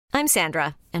I'm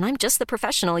Sandra, and I'm just the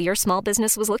professional your small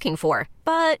business was looking for.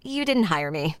 But you didn't hire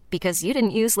me because you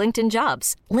didn't use LinkedIn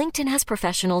Jobs. LinkedIn has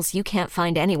professionals you can't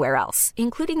find anywhere else,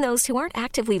 including those who aren't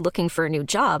actively looking for a new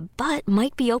job, but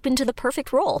might be open to the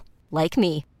perfect role, like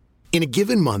me. In a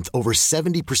given month, over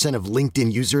 70% of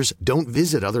LinkedIn users don't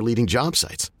visit other leading job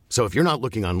sites. So if you're not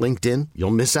looking on LinkedIn,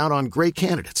 you'll miss out on great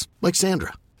candidates like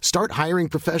Sandra. Start hiring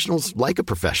professionals like a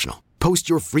professional. Post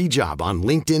your free job on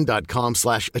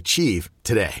linkedin.com/achieve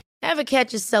today. Ever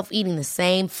catch yourself eating the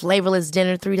same flavorless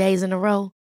dinner 3 days in a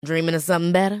row? Dreaming of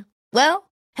something better?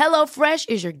 Well, HelloFresh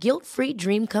is your guilt-free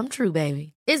dream come true,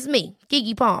 baby. It's me,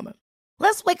 Keke Palmer.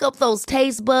 Let's wake up those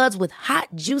taste buds with hot,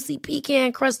 juicy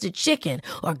pecan-crusted chicken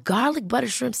or garlic butter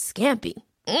shrimp scampi.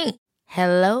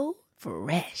 Hello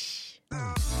Fresh.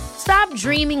 Stop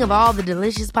dreaming of all the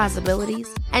delicious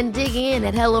possibilities and dig in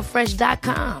at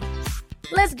HelloFresh.com.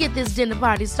 Let's get this dinner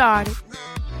party started.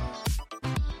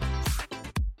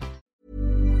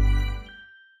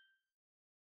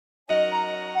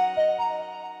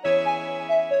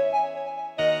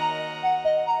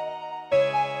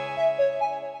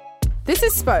 This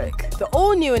is Spoke, the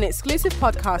all-new and exclusive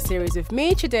podcast series with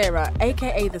me, Chidera,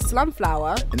 aka The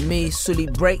Slumflower. And me, Sully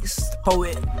Breaks,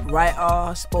 poet,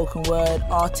 writer, spoken word,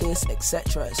 artist,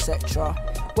 etc., etc.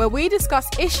 Where we discuss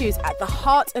issues at the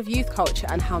heart of youth culture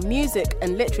and how music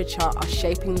and literature are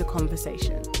shaping the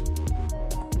conversation.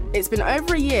 It's been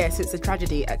over a year since the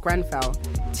tragedy at Grenfell,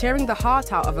 tearing the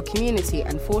heart out of a community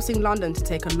and forcing London to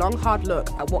take a long, hard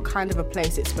look at what kind of a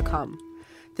place it's become.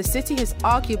 The city has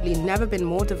arguably never been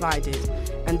more divided,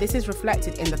 and this is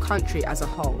reflected in the country as a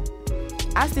whole.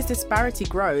 As this disparity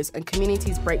grows and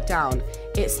communities break down,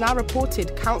 it's now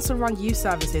reported council-run youth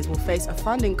services will face a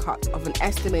funding cut of an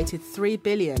estimated $3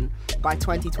 billion by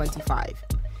 2025.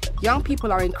 Young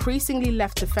people are increasingly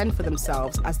left to fend for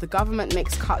themselves as the government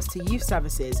makes cuts to youth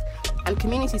services and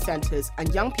community centres,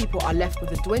 and young people are left with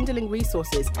the dwindling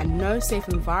resources and no safe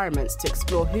environments to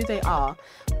explore who they are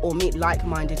or meet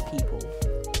like-minded people.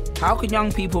 How can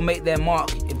young people make their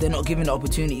mark if they're not given the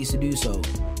opportunities to do so?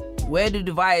 Where do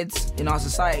divides in our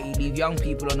society leave young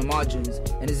people on the margins?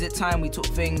 And is it time we took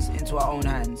things into our own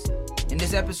hands? In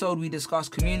this episode, we discuss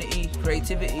community,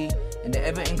 creativity, and the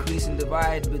ever-increasing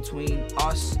divide between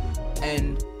us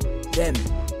and them.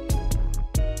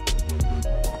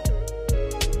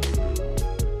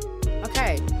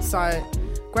 Okay, so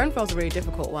Grenfell's a really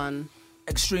difficult one.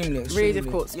 Extremely. Really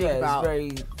difficult to speak about.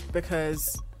 Very...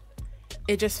 Because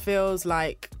it just feels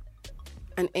like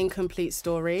an incomplete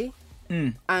story.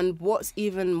 And what's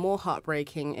even more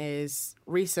heartbreaking is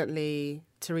recently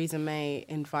Theresa May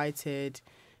invited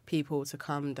people to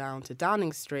come down to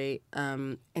Downing Street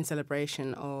in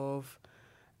celebration of,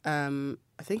 I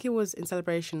think it was in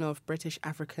celebration of British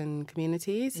African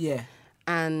communities. Yeah.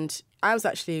 And I was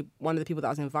actually one of the people that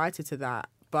was invited to that,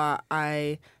 but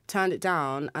I turned it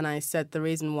down and I said the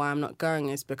reason why I'm not going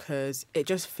is because it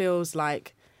just feels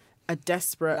like a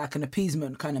desperate... Like an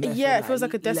appeasement kind of method. Yeah, it feels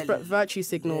like a desperate virtue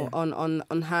signal on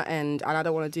her end, and I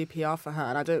don't want to do PR for her,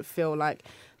 and I don't feel like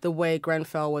the way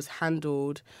Grenfell was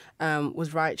handled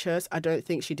was righteous. I don't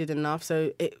think she did enough,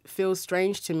 so it feels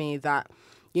strange to me that,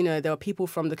 you know, there were people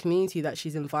from the community that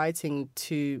she's inviting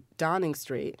to Downing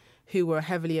Street who were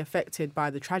heavily affected by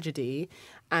the tragedy,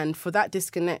 and for that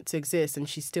disconnect to exist, and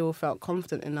she still felt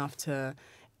confident enough to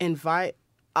invite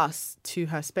us to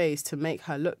her space to make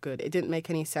her look good. It didn't make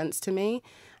any sense to me.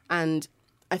 And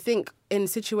I think in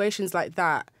situations like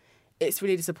that, it's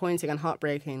really disappointing and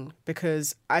heartbreaking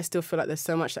because I still feel like there's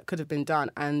so much that could have been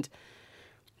done. And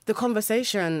the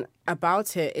conversation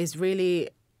about it is really,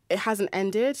 it hasn't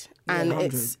ended. And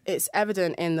it's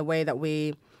evident in the way that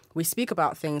we speak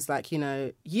about things like, you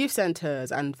know, youth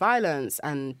centres and violence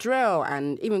and drill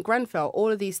and even Grenfell. All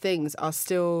of these things are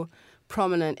still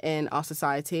prominent in our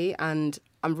society, and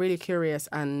I'm really curious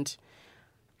and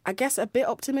I guess a bit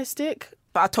optimistic.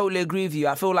 But I totally agree with you.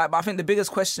 I think the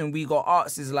biggest question we got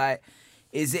asked is like,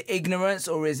 is it ignorance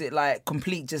or is it like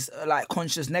complete just like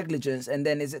conscious negligence? And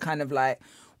then is it kind of like,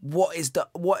 what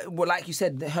like you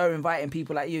said, her inviting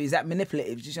people like you, is that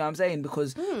manipulative? Do you see what I'm saying?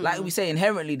 Because like we say,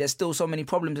 inherently there's still so many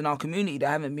problems in our community that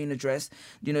haven't been addressed,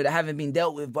 you know, that haven't been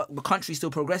dealt with, but the country's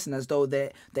still progressing as though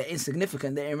they're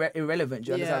insignificant, they're irrelevant. Do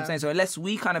you understand what I'm saying? So unless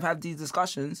we kind of have these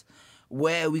discussions,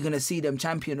 where are we going to see them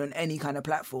champion on any kind of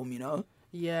platform, you know?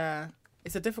 Yeah.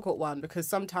 It's a difficult one because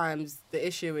sometimes the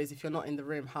issue is if you're not in the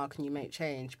room, how can you make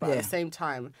change? But at the same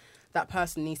time, that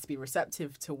person needs to be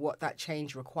receptive to what that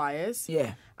change requires.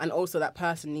 Yeah. And also that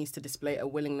person needs to display a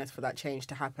willingness for that change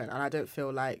to happen. And I don't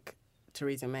feel like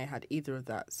Theresa May had either of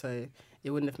that. So it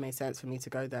wouldn't have made sense for me to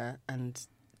go there and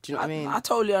Do you know what I mean? I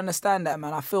totally understand that,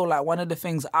 man. I feel like one of the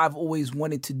things I've always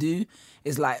wanted to do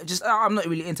is like, just, I'm not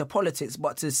really into politics,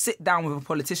 but to sit down with a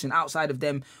politician outside of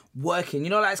them working.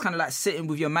 You know, like it's kind of like sitting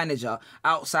with your manager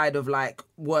outside of like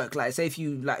work. Like say if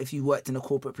you worked in a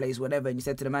corporate place, whatever, and you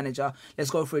said to the manager, let's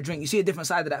go for a drink. You see a different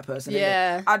side of that person.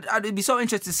 Yeah. I'd be so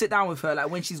interested to sit down with her, like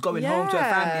when she's going home to her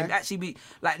family, and actually be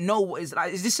like, know what is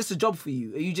like, is this just a job for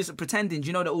you? Are you just pretending? Do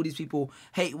you know that all these people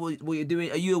hate what you're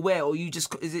doing? Are you aware, or you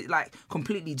just, is it like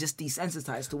completely just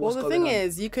desensitized to what's going on? Well, the thing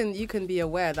is, you can be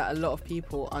aware that a lot of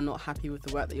people are not happy with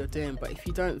the work that you're doing, but if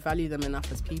you don't value them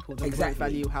enough as people, they won't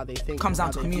value how they think. Comes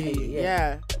down to community.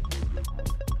 Yeah.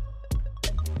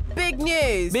 Big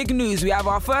news. Big news. We have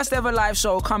our first ever live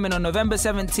show coming on November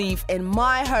 17th. In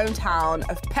my hometown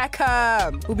of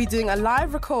Peckham. We'll be doing a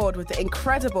live record with the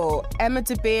incredible Emma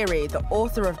Dabiri, the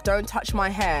author of Don't Touch My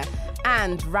Hair,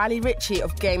 and Raleigh Ritchie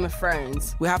of Game of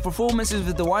Thrones. We have performances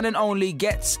with the one and only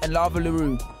Getz and Lava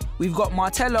LaRue. We've got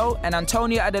Martello and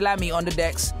Antonia Adelami on the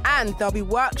decks. And there'll be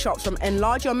workshops from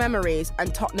Enlarge Your Memories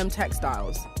and Tottenham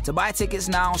Textiles. To buy tickets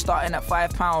now, starting at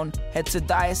 £5, head to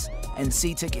Dice and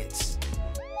see tickets.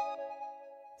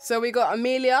 So we got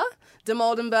Amelia de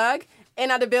Moldenberg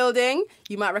in at the building.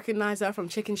 You might recognise her from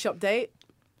Chicken Shop Date.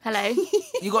 Hello.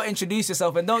 You got to introduce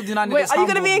yourself and don't do none of Wait, this are you going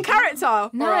to humble- be in character?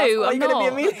 No, Or are you I'm going to be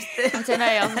not. Amelia? I don't know.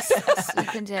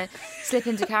 I'll slip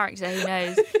into character. Who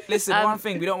knows? Listen, one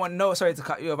thing, we don't want sorry to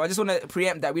cut you off. I just want to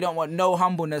preempt that we don't want no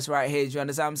humbleness right here. Do you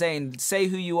understand what I'm saying? Say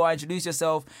who you are, introduce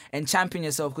yourself, and champion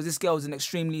yourself, because this girl is an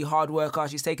extremely hard worker.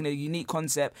 She's taken a unique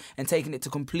concept and taken it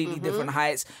to completely different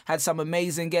heights, had some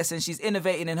amazing guests, and she's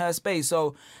innovating in her space.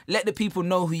 So let the people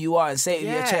know who you are and say it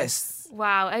with your chest.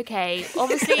 Wow. Okay.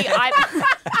 Obviously, I'm.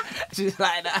 She's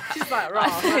like that. She's like,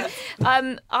 right.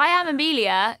 I am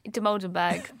Amelia de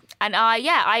Moldenberg, and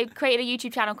I created a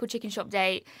YouTube channel called Chicken Shop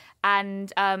Date,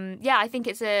 and I think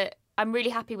I'm really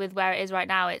happy with where it is right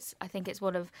now. I think it's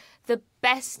one of the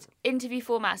best interview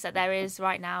formats that there is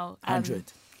right now.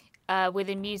 100.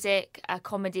 Within music,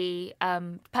 comedy,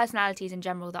 personalities in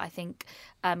general that I think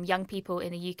young people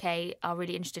in the UK are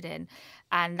really interested in,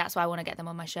 and that's why I want to get them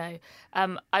on my show.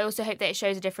 I also hope that it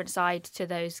shows a different side to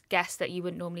those guests that you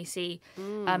wouldn't normally see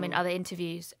in other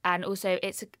interviews, and also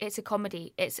it's a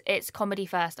comedy. It's comedy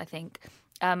first, I think.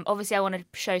 Obviously, I want to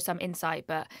show some insight,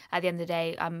 but at the end of the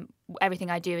day,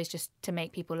 everything I do is just to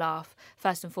make people laugh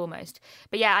first and foremost.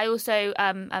 But yeah, I also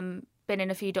been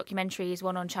in a few documentaries,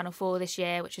 one on Channel 4 this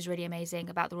year, which was really amazing,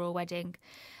 about the royal wedding.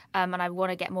 And I want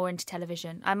to get more into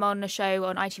television. I'm on a show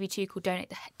on ITV2 called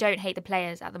Don't Hate the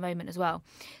Players at the moment as well.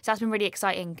 So that's been really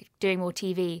exciting, doing more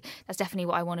TV. That's definitely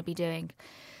what I want to be doing.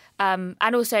 And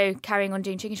also carrying on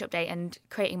doing Chicken Shop Date and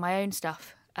creating my own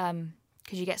stuff, because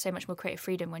you get so much more creative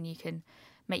freedom when you can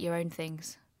make your own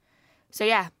things. So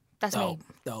yeah, that's me.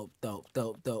 Dope.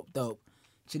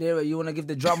 Janira, you want to give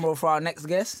the drum roll for our next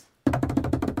guest?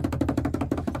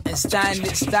 And standing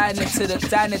to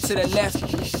the left,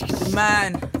 the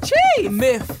man, the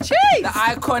myth, the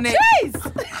iconic,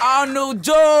 Arnold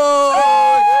George.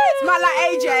 It's man like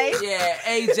AJ. Yeah,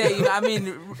 AJ, you know what I mean?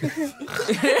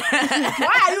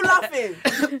 Why are you laughing?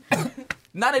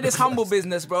 None of this humble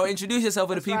business, bro. Introduce yourself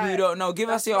to the people who don't know. Give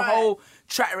us your whole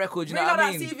track record, you know what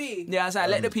I mean? CV. Yeah, that's right.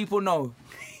 Let the people know.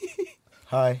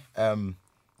 Hi, I'm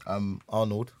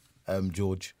Arnold,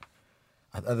 George.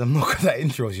 I'm not good at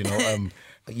intros, you know.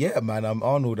 Yeah, man, I'm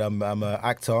Arnold. I'm an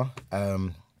actor,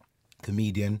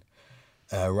 comedian,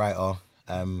 writer.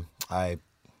 I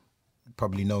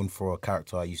probably known for a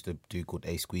character I used to do called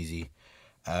A Squeezy.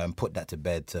 Put that to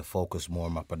bed to focus more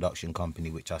on my production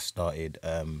company, which I started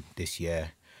this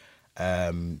year.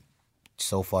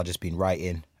 So far, just been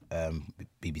writing,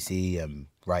 BBC,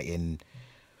 writing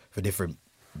for different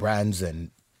brands,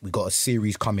 and we got a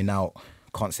series coming out.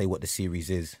 Can't say what the series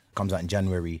is. Comes out in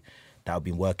January. That I've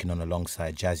been working on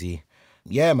alongside Jazzy.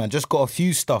 Yeah, man, just got a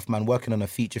few stuff, man. Working on a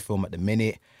feature film at the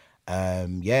minute.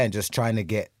 And just trying to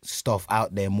get stuff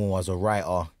out there more as a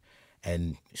writer,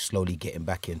 and slowly getting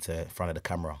back into front of the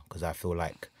camera, because I feel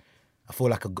like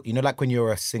you know, like when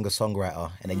you're a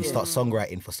singer-songwriter and then you start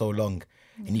songwriting for so long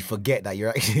and you forget that you're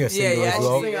actually a singer as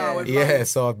well. Yeah,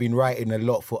 so I've been writing a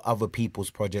lot for other people's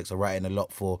projects, or writing a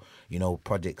lot for, you know,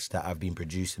 projects that I've been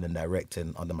producing and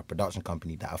directing under my production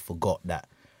company that I forgot that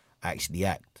I actually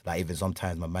act. Like, even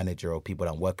sometimes my manager or people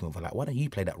that I'm working with are like, why don't you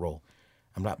play that role?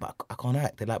 I'm like, but I can't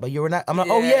act. They're like, but you're an actor. I'm like,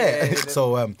 oh yeah.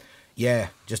 So,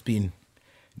 just been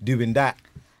doing that.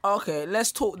 Okay,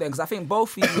 let's talk then, because I think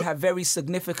both of you have very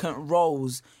significant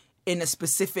roles in a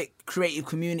specific creative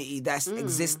community that's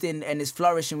existing and is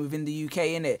flourishing within the UK,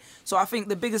 innit? So I think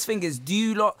the biggest thing is,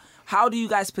 how do you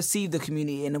guys perceive the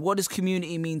community, and what does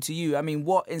community mean to you? I mean,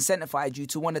 what incentivized you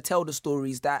to want to tell the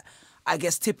stories that I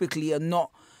guess typically are not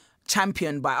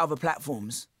championed by other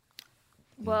platforms?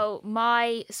 Well,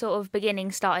 my sort of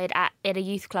beginning started at a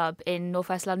youth club in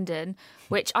Northwest London,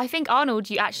 which I think,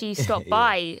 Arnold, you actually stopped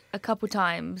by a couple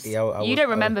times. Yeah, you don't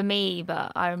remember me,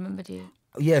 but I remembered you.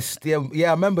 Yes, yeah,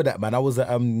 I remember that, man. I was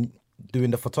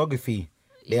doing the photography.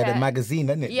 They had a magazine,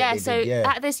 didn't it? Yeah,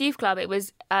 At this youth club, it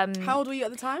was... How old were you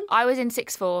at the time? I was in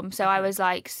sixth form, so I was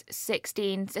like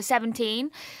 17.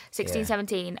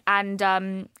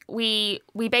 And we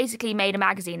basically made a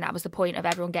magazine. That was the point of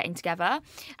everyone getting together.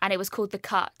 And it was called The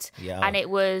Cut. Yeah. And it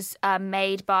was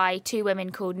made by two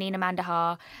women called Nina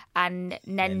Mandahar and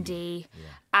Nendi. Yeah.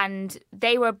 And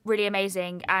they were really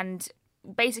amazing. And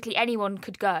basically anyone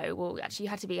could go. Well, actually, you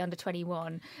had to be under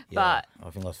 21, but I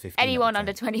think I was 15. Anyone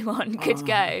under 21 could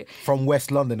go. From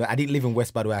West London. I didn't live in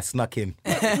West, by the way. I snuck in.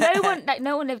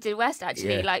 No one lived in West,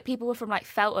 actually. Yeah. Like, people were from like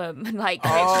Feltham and like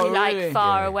literally like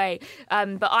far away.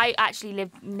 But I actually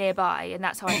lived nearby, and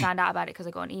that's how I found out about it, because I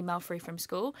got an email free from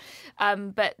school.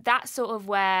 But that's sort of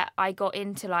where I got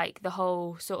into like the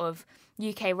whole sort of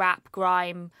UK rap,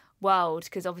 grime world,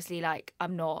 because obviously like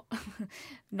I'm not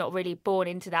really born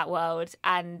into that world,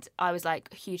 and I was like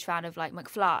a huge fan of like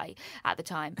McFly at the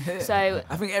time. So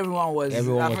I think everyone was. Let's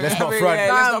not front. Let's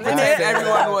not pretend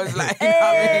everyone was like. You know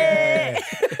what I mean?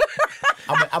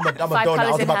 I'm a don.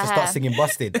 I was about to start singing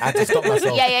Busted. I had to stop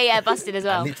myself. Yeah, Busted as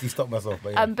well. I literally stopped myself.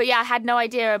 But yeah, I had no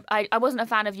idea. I wasn't a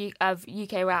fan of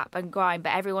UK rap and grime,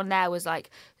 but everyone there was like,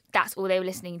 that's all they were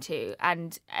listening to.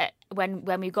 And when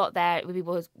we got there,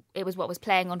 it was what was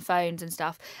playing on phones and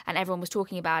stuff, and everyone was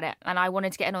talking about it. And I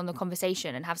wanted to get in on the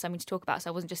conversation and have something to talk about, so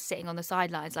I wasn't just sitting on the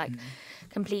sidelines like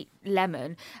complete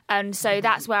lemon. And so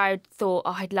that's where I thought,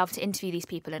 I'd love to interview these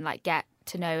people and like get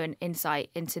to know an insight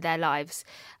into their lives.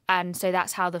 And so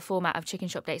that's how the format of Chicken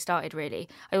Shop Date started, really.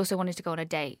 I also wanted to go on a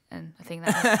date, and I think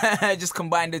that just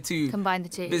combine the two.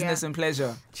 Business and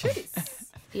pleasure.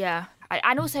 Yeah.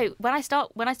 And also, when I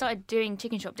started doing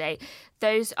Chicken Shop Date,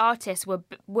 those artists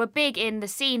were big in the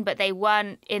scene, but they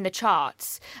weren't in the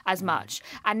charts as much.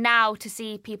 And now to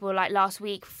see people like last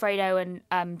week, Fredo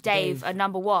and Dave are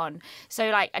number one. So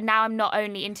like now I'm not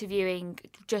only interviewing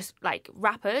just like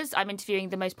rappers, I'm interviewing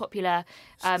the most popular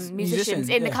musicians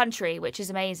in the country, which is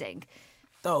amazing.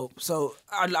 Dope. So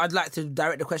I'd like to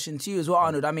direct the question to you as well,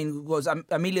 Arnold. I mean, because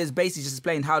Amelia's basically just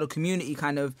explained how the community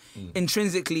kind of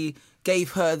intrinsically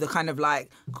gave her the kind of like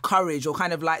courage or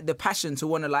kind of like the passion to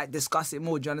want to like discuss it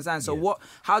more. Do you understand? So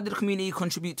how did the community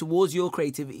contribute towards your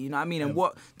creativity? You know what I mean? And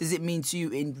what does it mean to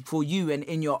you for you and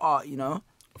in your art? You know?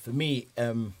 For me,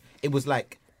 it was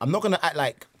like, I'm not gonna act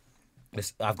like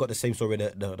I've got the same story.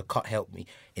 The cut helped me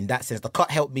in that sense. The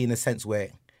cut helped me in a sense where,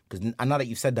 because now that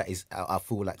you've said that, I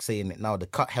feel like saying it now. The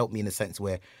cut helped me in a sense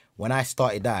where when I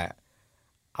started that,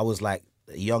 I was like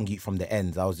a young youth from the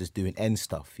ends. I was just doing end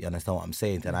stuff. You understand what I'm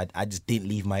saying? And I just didn't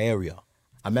leave my area.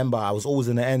 I remember I was always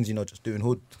in the ends, just doing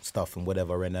hood stuff and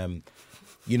whatever. And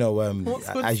what's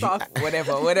good stuff?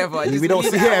 Whatever. We don't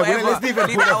see it. Let's leave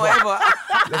it whatever.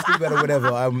 Let's leave it whatever.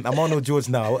 I'm Arnold George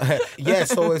now. Yeah.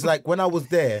 So it's like when I was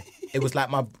there, it was like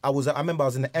I remember I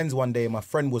was in the ends one day, and my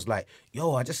friend was like,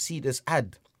 "Yo, I just see this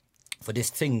ad for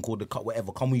this thing called The Cut,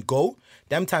 whatever. Can we go?"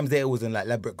 Them times there, it was in like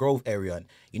Ladbroke Grove area. And,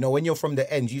 when you're from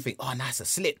the end, you think, "Oh, nice, a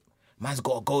slip. Man's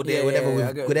got to go there,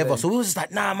 whatever. So we was just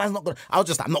like, "Nah, man's not going to." I was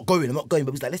just like, I'm not going. But he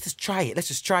was like, let's just try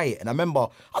it. And I remember,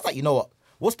 I was like, you know what?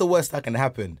 What's the worst that can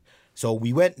happen? So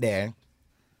we went there,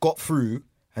 got through,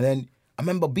 and then I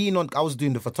remember I was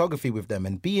doing the photography with them,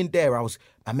 and being there,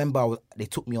 they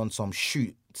took me on some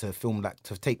shoot to film, like,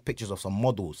 to take pictures of some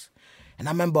models. And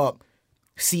I remember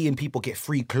seeing people get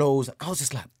free clothes. I was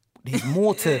just like, there's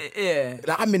more to. Yeah.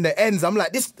 Like, I'm in the ends. I'm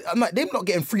like, they're not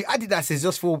getting free Adidas is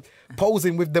just for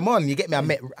posing with them on. You get me?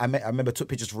 I remember took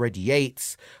pictures of Reggie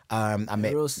Yates. I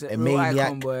met a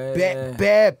Maniac.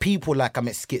 Bare people. Like, I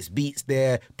met Skits Beats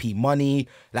there, P Money,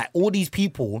 like all these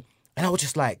people. And I was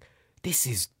just like, this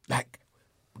is like,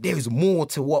 there is more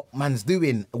to what man's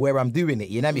doing where I'm doing it.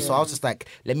 You know what I mean? So I was just like,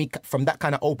 let me, from that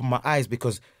kind of open my eyes,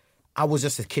 because I was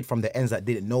just a kid from the ends that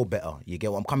didn't know better. You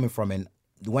get what I'm coming from? And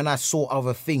when I saw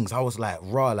other things, I was like,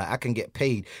 raw, like I can get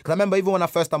paid. Because I remember even when I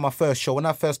first done my first show, when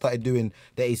I first started doing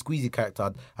the A Squeezy character,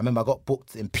 I remember I got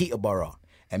booked in Peterborough.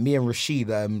 And me and Rashid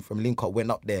from Link Up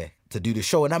went up there to do the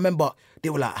show. And I remember they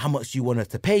were like, how much do you want us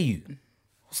to pay you?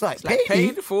 It's like, like, pay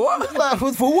me? paid for what? Like,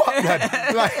 for what, man?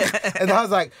 Like, and I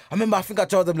was like, I remember I think I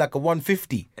charged them like a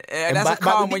 150. Yeah, that's a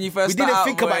calm when you first We didn't start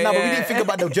think out, about boy, but we didn't think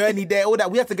about the journey there, all that.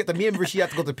 We had to get to me and Rishi had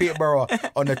to go to Peterborough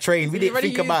on the train. We didn't already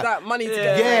think used about that money to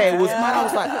get Yeah, it was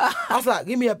mad. I was like,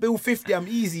 give me a bill 50, I'm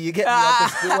easy. You get me, I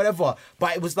just, whatever.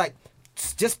 But it was like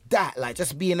just that, like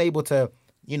just being able to,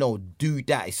 you know, do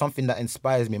that is something that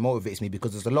inspires me, motivates me,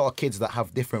 because there's a lot of kids that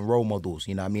have different role models.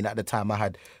 You know what I mean? At the time, I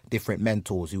had different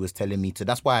mentors who was telling me to.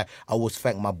 That's why I always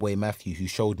thank my boy Matthew, who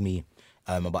showed me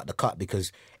about the cut,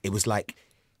 because it was like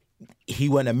he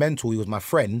wasn't a mentor, he was my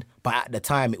friend, but at the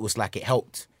time, it was like it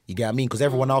helped. You get what I mean? Because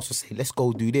everyone else was saying, let's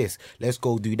go do this, let's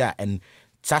go do that. And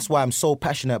that's why I'm so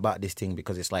passionate about this thing,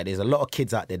 because it's like there's a lot of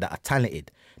kids out there that are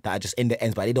talented, that are just in the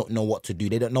ends, but they don't know what to do.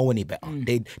 They don't know any better.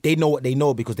 They know what they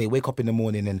know because they wake up in the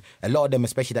morning, and a lot of them,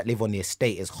 especially that live on the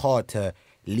estate, it's hard to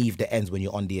leave the ends when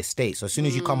you're on the estate. So as soon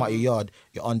as you come out your yard,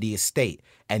 you're on the estate.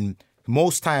 And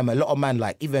most time, a lot of man,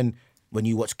 like even when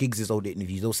you watch Giggs' old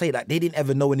interviews, they'll say that they didn't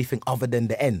ever know anything other than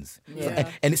the ends. Yeah.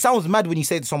 And it sounds mad when you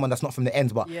say to someone that's not from the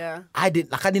ends, but Yeah. I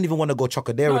didn't even want to go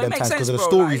Chocodero No, it them makes times because of the sense,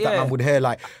 bro. stories Like, that yeah. man would hear.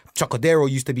 Like Chocodero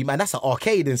used to be, man, that's an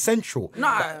arcade in Central.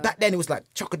 Nah. But back then it was like,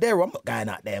 Chocodero, I'm not going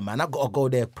out there, man. I got to go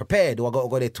there prepared, or I got to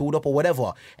go there tooled up or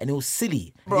whatever. And it was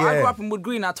silly. Bro, I grew up in Wood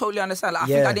Green. I totally understand. Like, I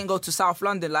think Yeah. I didn't go to South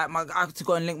London. Like, I had to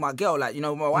go and link my girl. Like, you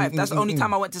know, my wife. That's the only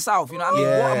time I went to South. You know what I mean?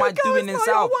 Yeah. What am I Girl, doing it's in not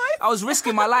your South? wife. I was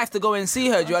risking my life to go and see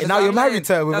her. Do you And understand now what you're I'm married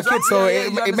saying? to her with a That's kid, what- so yeah, it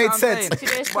you understand made what I'm sense.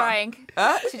 saying? Shadira's crying.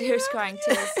 Shadira's crying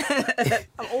tears.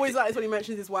 I'm always like this when he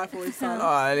mentions his wife or his son.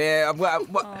 Oh yeah,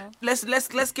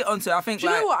 let's get onto it. I think Do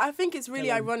you like know what? I think it's really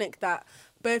ironic that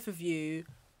both of you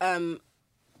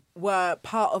were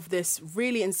part of this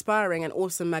really inspiring and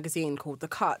awesome magazine called The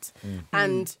Cut.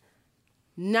 And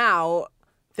now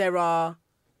there are...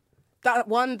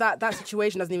 That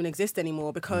situation doesn't even exist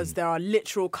anymore, because there are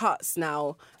literal cuts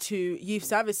now to youth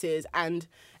services. And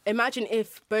imagine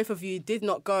if both of you did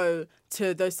not go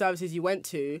to those services you went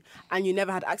to and you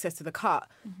never had access to the cut.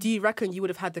 Do you reckon you would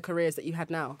have had the careers that you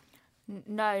had now?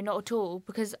 No, not at all,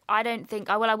 because I don't think...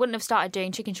 I wouldn't have started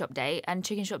doing Chicken Shop Date, and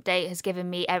Chicken Shop Date has given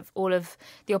me all of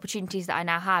the opportunities that I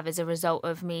now have as a result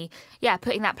of me,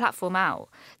 putting that platform out.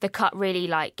 The Cut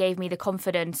really, gave me the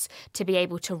confidence to be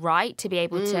able to write, to be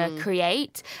able to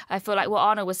create. I feel like what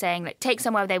Arnold was saying, take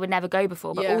somewhere they would never go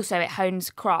before, but also it hones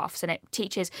crafts and it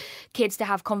teaches kids to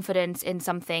have confidence in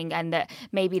something, and that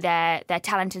maybe they're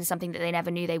talented in something that they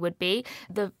never knew they would be.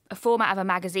 The format of a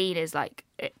magazine is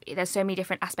there's so many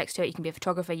different aspects to it. You can be a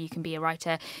photographer, you can be a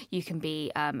writer, you can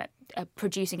be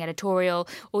producing editorial,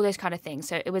 all those kind of things.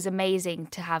 So it was amazing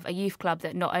to have a youth club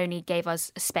that not only gave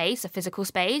us a physical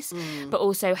space, but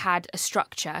also had a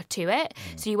structure to it.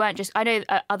 So you weren't just... I know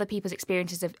other people's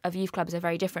experiences of youth clubs are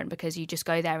very different, because you just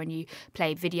go there and you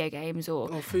play video games or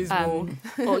foosball.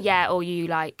 or you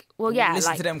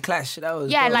listen to them clash. That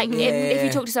was if you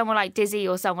talk to someone like Dizzy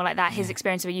or someone like that, his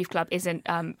experience of a youth club isn't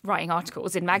writing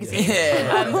articles in magazines.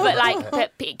 But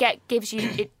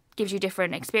it gives you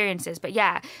different experiences. But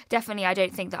definitely I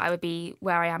don't think that I would be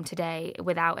where I am today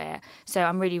without it. So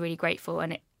I'm really, really grateful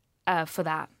for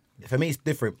that. For me, it's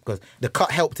different, because the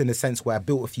Cut helped in the sense where I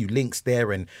built a few links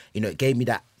there, and it gave me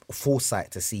that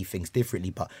foresight to see things differently.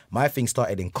 But my thing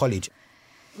started in college.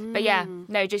 But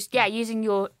using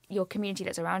your community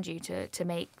that's around you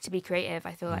to be creative.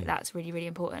 I feel like that's really, really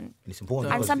important. And it's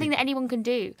important. And because something that anyone can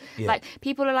do. Yeah. Like,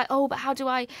 people are like, oh, but how do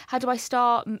I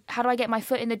start? How do I get my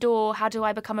foot in the door? How do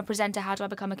I become a presenter? How do I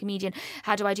become a comedian?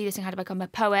 How do I do this thing? How do I become a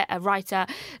poet, a writer?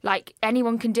 Like,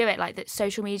 anyone can do it. Like, that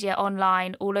social media,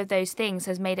 online, all of those things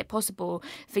has made it possible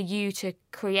for you to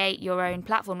create your own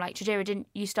platform. Like, Chidera, didn't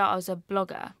you start as a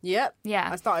blogger? Yep. Yeah.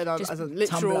 I started as a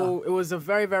literal... Tumblr. It was a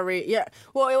very, very...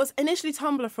 Well, it was initially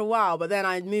Tumblr for a while, but then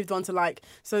I moved on to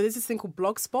so there's this thing called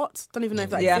Blogspot. Don't even know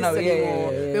if that exists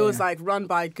anymore. It was run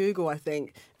by Google, I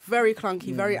think. Very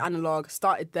clunky, very analog.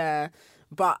 Started there.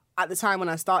 But at the time when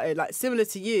I started, similar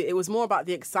to you, it was more about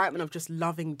the excitement of just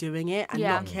loving doing it and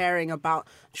not caring about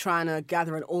trying to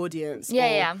gather an audience.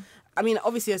 I mean,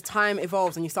 obviously, as time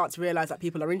evolves and you start to realise that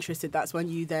people are interested, that's when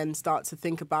you then start to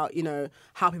think about,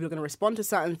 how people are going to respond to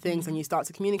certain things, and you start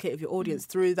to communicate with your audience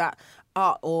through that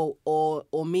art or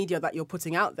media that you're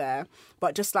putting out there.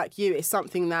 But just like you, it's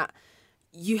something that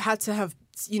you had to have,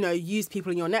 used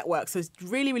people in your network. So it's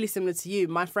really, really similar to you.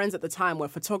 My friends at the time were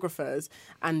photographers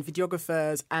and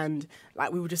videographers, and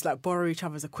we would just borrow each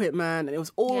other's equipment, and it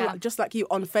was all just like you,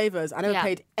 on favours. I never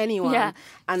paid anyone,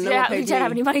 and no one paid me. We don't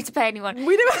have any money to pay anyone.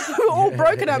 We were all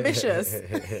broke and ambitious.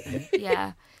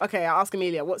 Yeah. Okay, I'll ask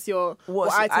Amelia. What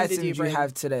item did you bring?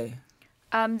 have today?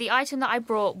 The item that I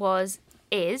brought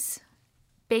is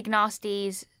Big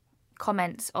Nasty's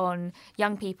comments on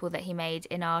young people that he made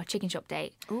in our Chicken Shop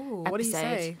Date Ooh, episode. what did he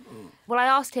say? Well, I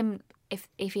asked him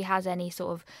if he has any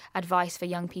sort of advice for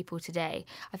young people today.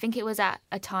 I think it was at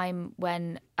a time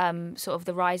when sort of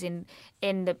the rise in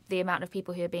the amount of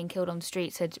people who are being killed on the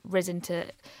streets had risen to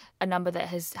a number that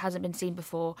hasn't been seen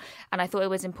before, and I thought it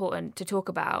was important to talk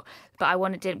about. But I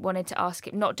wanted to ask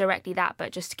him, not directly that,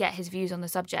 but just to get his views on the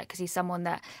subject, because he's someone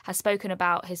that has spoken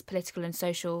about his political and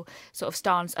social sort of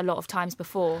stance a lot of times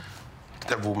before.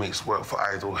 Devil makes work for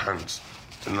idle hands.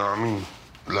 Do you know what I mean?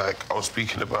 Like, I was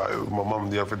speaking about it with my mum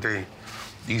the other day.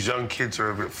 These young kids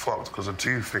are a bit fucked because of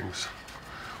two things.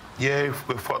 Yeah,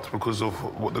 we're fucked because of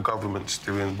what the government's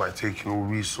doing by taking all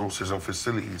resources and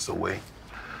facilities away.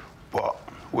 But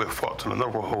we're fucked on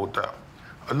another hold that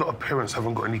a lot of parents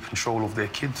haven't got any control of their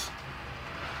kids.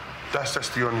 That's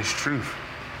just the honest truth.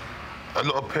 A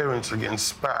lot of parents are getting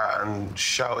spat at and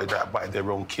shouted at by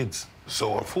their own kids.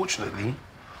 So unfortunately,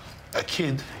 a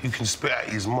kid who can spit at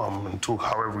his mum and talk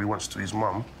however he wants to his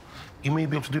mum, you may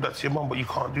be able to do that to your mum, but you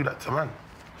can't do that to man.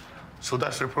 So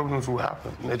that's where problems will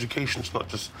happen. And education's not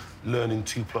just learning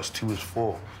 2 + 2 is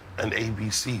 4 and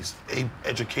ABCs.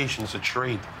 Education is a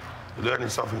trade. Learning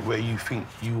something where you think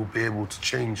you will be able to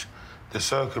change the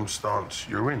circumstance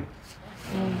you're in.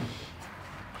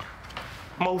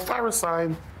 Mo Farah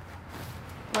sign.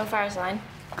 Mo Farah sign.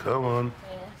 Come on.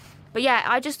 But yeah,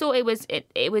 I just thought it was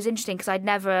interesting because I'd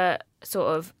never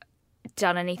sort of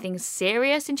done anything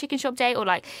serious in Chicken Shop Date or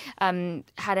like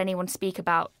had anyone speak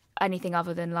about anything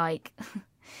other than like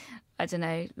I don't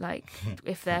know, like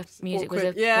if their music was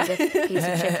a piece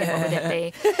of chicken, what would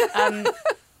it be?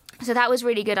 So that was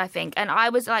really good, I think. And I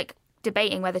was like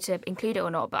debating whether to include it or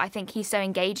not, but I think he's so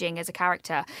engaging as a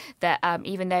character that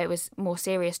even though it was a more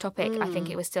serious topic, I think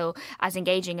it was still as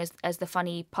engaging as the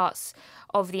funny parts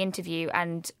of the interview.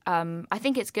 And I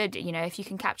think it's good, you know, if you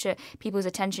can capture people's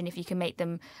attention, if you can make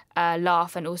them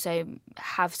laugh and also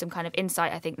have some kind of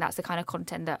insight, I think that's the kind of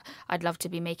content that I'd love to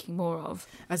be making more of.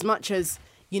 As much as,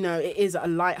 you know, it is a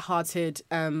light-hearted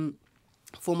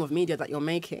form of media that you're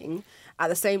making, at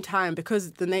the same time,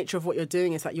 because the nature of what you're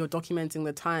doing is that you're documenting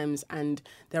the times and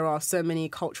there are so many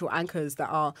cultural anchors that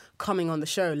are coming on the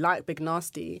show, like Big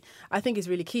Nasty, I think it's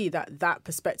really key that that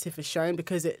perspective is shown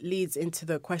because it leads into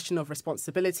the question of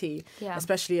responsibility,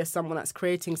 especially as someone that's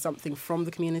creating something from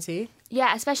the community.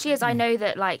 Yeah, especially as I know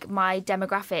that like my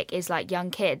demographic is like young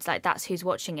kids, like that's who's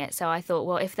watching it. So I thought,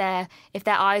 well, if their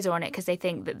eyes are on it because they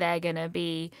think that they're going to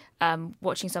be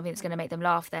watching something that's going to make them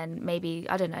laugh, then maybe,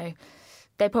 I don't know,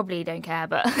 they probably don't care,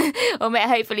 but or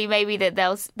hopefully maybe that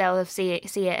they'll see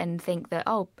it and think that,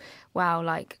 oh, wow,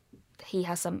 like he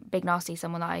has some Big Nasty,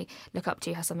 someone that I look up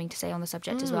to, has something to say on the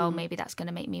subject as well. Maybe that's going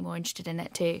to make me more interested in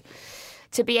it too.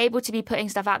 To be able to be putting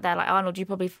stuff out there, like Arnold, you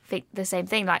probably think the same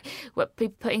thing, like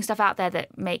putting stuff out there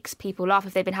that makes people laugh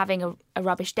if they've been having a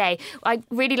rubbish day. I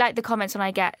really like the comments when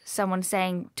I get someone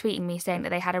tweeting me saying that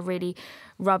they had a really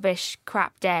rubbish,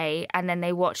 crap day and then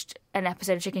they watched an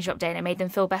episode of Chicken Shop Day and it made them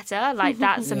feel better. Like,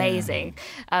 that's amazing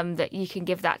that you can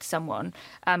give that to someone.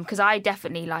 Because I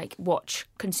definitely, like,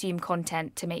 consume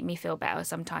content to make me feel better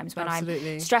sometimes. When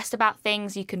I'm stressed about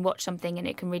things, you can watch something and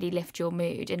it can really lift your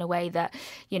mood in a way that,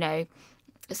 you know,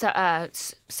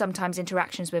 sometimes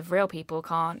interactions with real people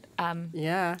can't.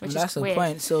 Which that's is weird. A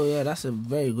point. So yeah, that's a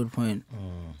very good point.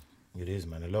 It is,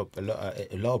 man. A lot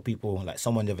of people. Like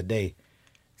someone the other day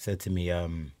said to me,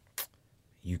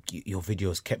 your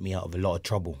videos kept me out of a lot of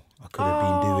trouble. I could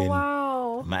have been doing.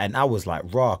 Wow. Man, and I was like,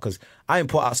 raw, because I ain't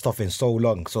put out stuff in so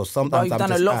long. So sometimes you've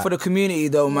done a lot for the community,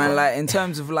 though, man. Like in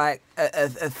terms of like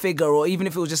a figure, or even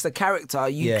if it was just a character,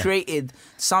 you created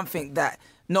something that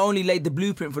not only laid the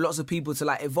blueprint for lots of people to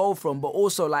like evolve from, but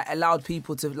also like allowed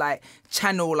people to like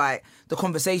channel like the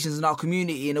conversations in our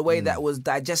community in a way that was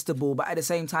digestible, but at the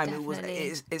same time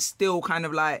it's still kind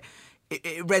of like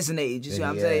it resonated. You see what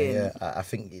I'm saying? Yeah, I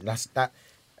think that's that,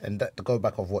 and that, to go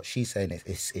back of what she's saying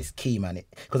is key, man.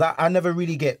 Because I never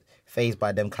really get fazed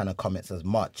by them kind of comments as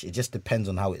much. It just depends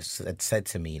on how it's said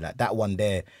to me. Like that one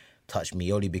there touched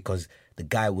me only because the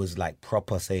guy was like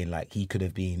proper saying like he could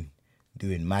have been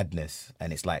doing madness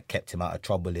and it's like kept him out of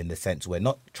trouble in the sense where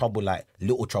not trouble like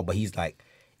little trouble, he's like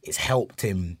it's helped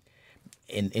him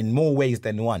in more ways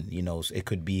than one, you know. So it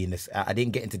could be in this, I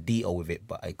didn't get into detail with it,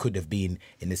 but it could have been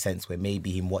in the sense where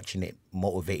maybe him watching it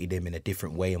motivated him in a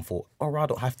different way and thought, oh, I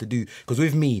don't have to do, because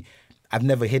with me I've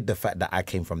never hid the fact that I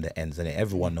came from the ends, and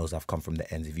everyone knows I've come from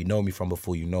the ends. If you know me from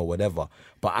before, you know whatever,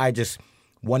 but I just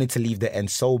wanted to leave the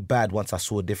ends so bad once I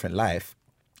saw a different life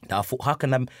that I thought, how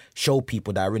can I show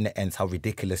people that are in the ends how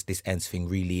ridiculous this ends thing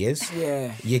really is?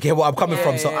 Yeah. You get what I'm coming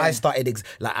from? So I started,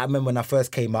 like, I remember when I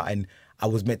first came out and I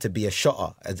was meant to be a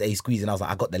shotter as A Squeeze, and I was like,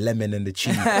 I got the lemon and the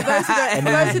cheese. For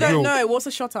those who don't know, what's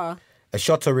a shotter? A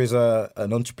shotter is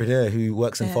an entrepreneur who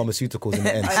works in pharmaceuticals in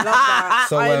the end. I love that.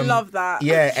 So, I love that.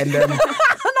 Yeah, and An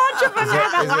entrepreneur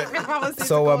that works in pharmaceuticals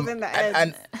so in the end.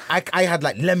 and I had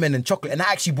like lemon and chocolate, and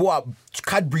I actually bought up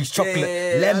Cadbury's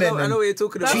chocolate, lemon, I know what you're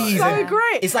talking about. cheese. That's so and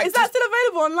great. It's like Is that still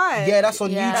available online? Yeah, that's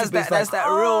on Yeah. YouTube. That's that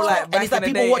real like. And it's like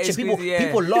people watching,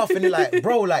 people laugh, and they're like,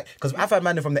 bro, like, because I've had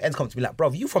man from the ends come to me like,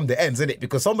 bro, you from the ends, innit?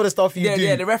 Because some of the stuff you do,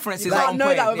 Yeah, the references like, are on know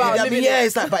point. that without I living mean, it. yeah,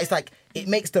 it's like, but it's like it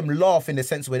makes them laugh in the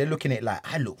sense where they're looking at it like,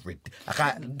 I look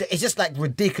it's just like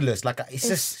ridiculous. Like it's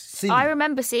just silly. I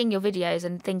remember seeing your videos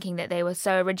and thinking that they were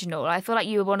so original. I feel like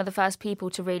you were one of the first people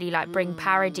to really like bring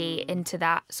parody into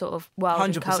that sort of world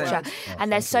and 100%. culture.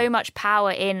 And there's so much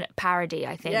power in parody,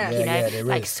 I think, Yeah. you know, Yeah, there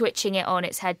like is. switching it on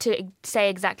its head to say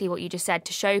exactly what you just said,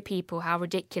 to show people how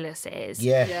ridiculous it is.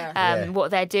 Yeah.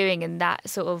 What they're doing in that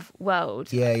sort of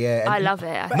world. Yeah. And I love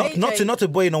it. Not to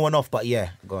boy no one off, but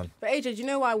yeah, go on. But AJ, do you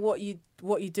know why what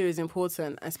you do is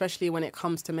important, especially when it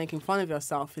comes to making fun of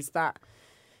yourself, is that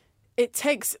it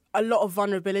takes a lot of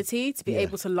vulnerability to be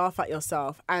able to laugh at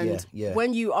yourself. And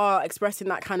when you are expressing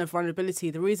that kind of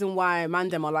vulnerability, the reason why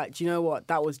Mandem are like, do you know what,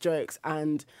 that was jokes,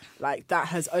 and like that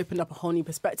has opened up a whole new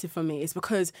perspective for me, is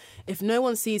because if no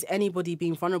one sees anybody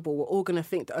being vulnerable, we're all going to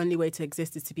think the only way to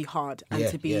exist is to be hard and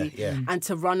to be and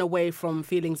to run away from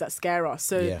feelings that scare us.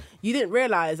 So you didn't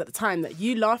realise at the time that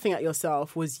you laughing at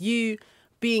yourself was you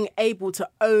being able to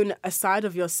own a side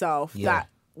of yourself that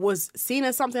was seen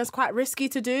as something that's quite risky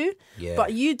to do.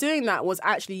 But you doing that was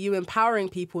actually you empowering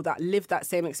people that lived that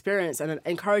same experience and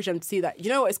encourage them to see that, you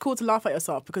know what, it's cool to laugh at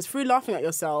yourself, because through laughing at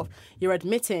yourself, you're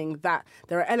admitting that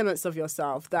there are elements of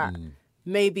yourself that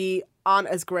maybe aren't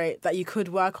as great that you could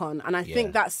work on. And I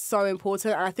think that's so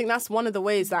important. And I think that's one of the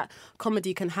ways that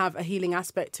comedy can have a healing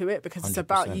aspect to it, because it's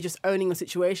about you just owning the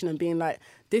situation and being like,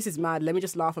 this is mad, let me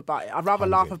just laugh about it. I'd rather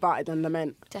laugh about it than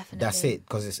lament. Definitely. That's it,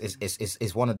 because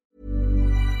it's one of.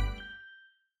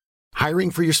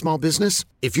 Hiring for your small business?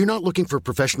 If you're not looking for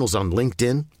professionals on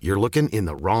LinkedIn, you're looking in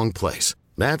the wrong place.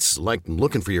 That's like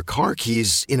looking for your car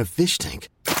keys in a fish tank.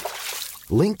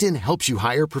 LinkedIn helps you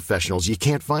hire professionals you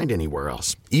can't find anywhere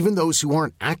else, even those who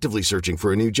aren't actively searching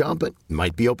for a new job but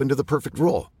might be open to the perfect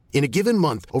role. In a given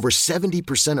month, over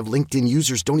 70% of LinkedIn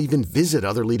users don't even visit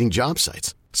other leading job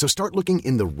sites. So start looking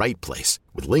in the right place.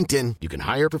 With LinkedIn, you can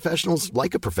hire professionals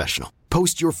like a professional.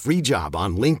 Post your free job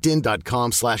on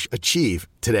linkedin.com/achieve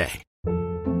today.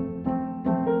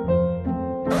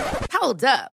 Hold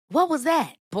up. What was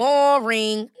that?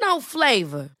 Boring. No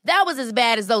flavor. That was as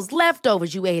bad as those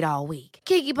leftovers you ate all week.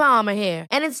 Keke Palmer here,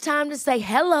 and it's time to say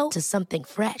hello to something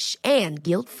fresh and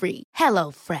guilt-free.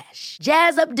 Hello Fresh.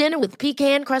 Jazz up dinner with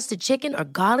pecan-crusted chicken or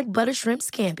garlic butter shrimp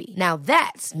scampi. Now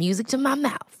that's music to my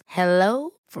mouth.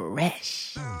 Hello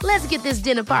Fresh. Let's get this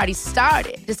dinner party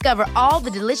started. Discover all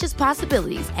the delicious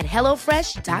possibilities at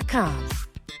hellofresh.com.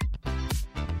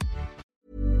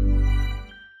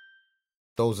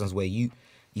 Those ones where you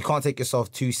can't take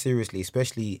yourself too seriously,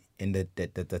 especially in the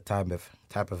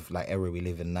type of like era we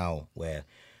live in now, where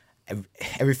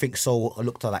everything's so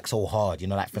looked at like so hard. You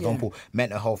know, like for example,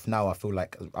 mental health now. I feel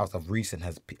like out of recent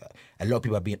has a lot of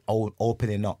people are being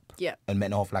opening up. And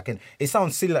mental health, like, and it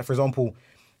sounds silly. Like for example,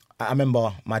 I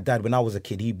remember my dad when I was a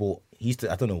kid. He used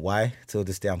to, I don't know why, till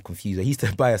this day I'm confused. He used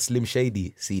to buy a Slim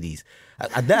Shady CDs.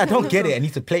 I don't get it. And he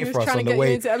used to play it for us on the way.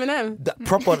 He was trying to get you into Eminem. That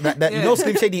proper, you know,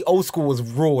 Slim Shady old school was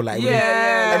raw. Like,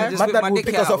 Yeah. my dad would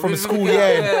pick us up from school,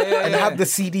 and have the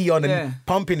CD on and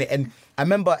pumping it. And I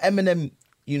remember Eminem,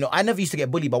 you know, I never used to get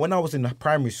bullied, but when I was in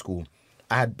primary school,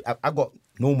 I got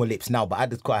normal lips now, but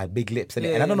I had big lips in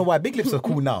it. And I don't know why big lips are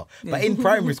cool now. But in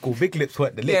primary school, big lips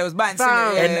weren't the lips. Yeah, it was bouncing.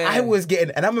 I was getting,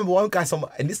 and I remember one guy,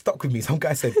 and this stuck with me. Some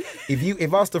guy said,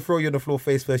 if I was to throw you on the floor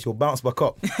face first, you'll bounce back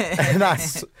up. And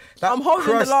I'm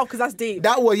holding the laugh because that's deep.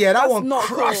 That one, that That's one not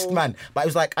crushed, cool. man. But it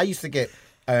was like, I used to get,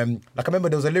 like I remember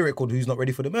there was a lyric called "Who's Not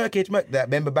Ready for the Murkage?" That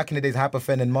remember back in the days,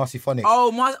 Hyperfen and Marcy Phonics. Oh,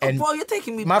 and bro, you're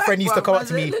taking me my back, friend used to bro. come up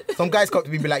to me. Some guys come up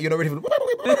to me and be like, "You're not ready for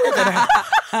the."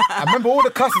 I remember all the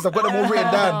cusses. I've got them all written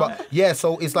down. But yeah,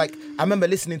 so it's like I remember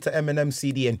listening to Eminem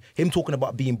CD and him talking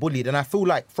about being bullied, and I feel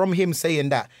like from him saying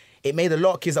that, it made a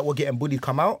lot of kids that were getting bullied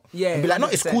come out and be like, no,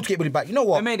 it's cool to get bullied, but you know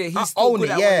what? It made it, he's I still own good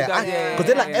it, at what he does. Because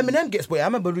then like Eminem gets bullied. I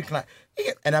remember looking like,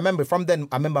 and I remember from then,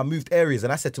 I moved areas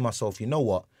and I said to myself, you know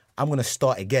what? I'm gonna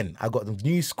start again. I got the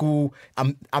new school.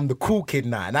 I'm the cool kid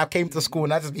now, and I came to school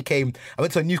and I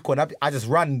went to a new school and I just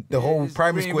ran the whole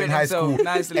primary school and high school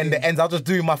and the ends. I was just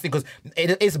doing my thing because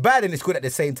it's bad and it's good at the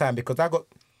same time because I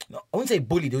wouldn't say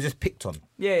bullied, it was just picked on.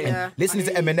 And listening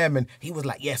to Eminem, and he was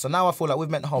like, so now I feel like with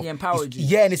mental health, He empowered you.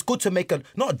 Yeah, and it's good to make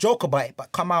not a joke about it,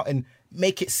 but come out and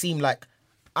make it seem like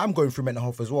I'm going through mental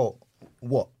health as well.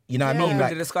 What? You know what I mean? Open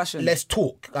Like, the discussion. let's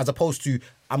talk, as opposed to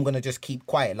I'm gonna just keep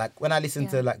quiet. Like when I listened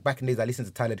to, like, back in the days, I listened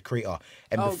to Tyler the Creator,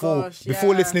 and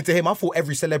before listening to him, I thought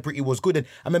every celebrity was good. And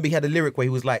I remember he had a lyric where he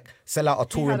was like, "Sell out a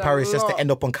tour in Paris just to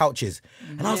end up on couches,"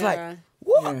 and I was like,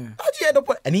 "What? How'd you end up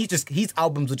on?" And his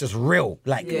albums are just real.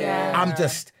 Like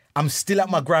I'm still at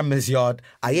my grandma's yard.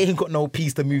 I ain't got no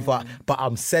peace to move out, but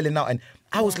I'm selling out. And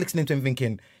I was listening to him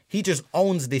thinking, he just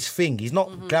owns this thing. He's not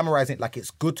glamorizing it like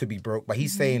it's good to be broke, but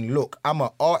he's saying, look, I'm an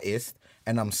artist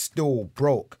and I'm still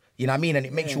broke. You know what I mean? And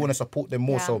it makes you want to support them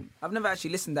more. So I've never actually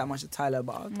listened that much to Tyler,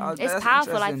 but it's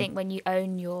powerful, I think, when you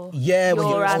own your when you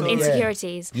own it,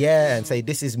 insecurities. Yeah, and say,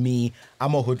 this is me.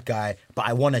 I'm a hood guy, but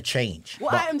I want to change.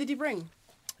 What item did you bring?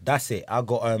 That's it. I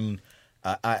got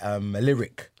a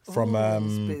lyric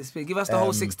from Spit. Give us the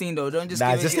whole 16 though. Don't just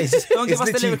don't give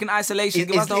us the lyric in isolation.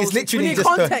 Give us the whole it's literally just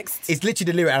context. It's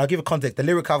literally the lyric, and I'll give a context. The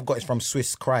lyric I've got is from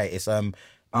Swiss Cry. It's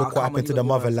look what happened to the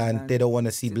motherland. They don't want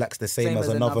to see blacks the same as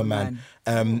another man.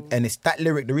 And it's that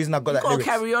lyric. The reason I got that lyric.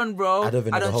 Carry on, bro. I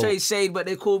don't trade shade, but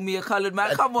they call me a coloured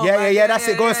man. Come on, man. That's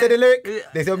it. Go and say the lyric.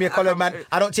 They tell me a coloured man.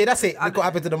 I don't change. That's it. Look what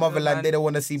happened to the motherland. They don't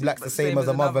want to see blacks the same as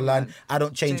a motherland. I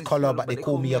don't change colour, but they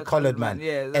call me a coloured man.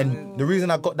 And the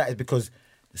reason I got that is because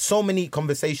so many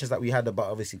conversations that we had about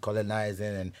obviously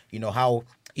colonizing and, you know, how,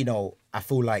 you know, I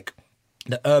feel like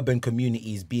the urban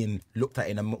community is being looked at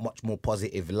in a much more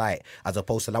positive light, as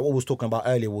opposed to like what we was talking about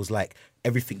earlier was like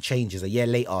everything changes. A year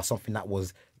later, something that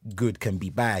was good can be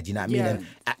bad. You know what I mean? And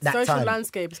at that social time,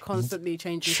 landscape is constantly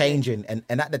changing. And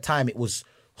at the time, it was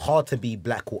hard to be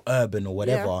black or urban or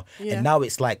whatever. And now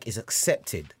it's like it's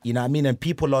accepted. You know what I mean? And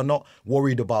people are not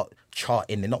worried about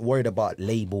charting. They're not worried about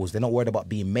labels. They're not worried about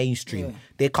being mainstream.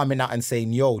 They're coming out and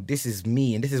saying, yo, this is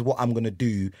me and this is what I'm going to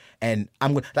do. And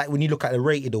I'm going to, like, when you look at the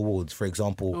Rated Awards, for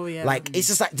example, like, it's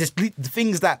just like just the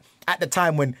things that at the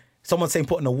time when someone's saying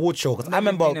put an award show, because I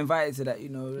remember been invited to that, you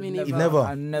know. You've never.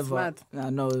 I never. I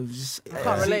know. Just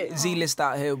can't relate. Z-list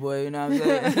out here, boy. You know what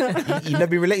I'm saying? You've never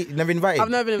been related. You've never been invited. I've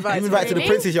never been invited. You've been invited to the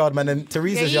Prince's yard, man, and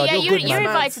Teresa's yard. You're good, man. You're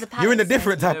invited to the palace. You're in a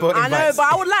different type of. I know,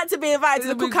 but I would like to be invited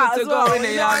to the cookout as well.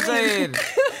 You know what I'm saying?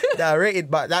 Rated,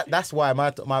 but that's why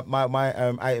my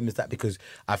item is that, because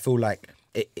I feel like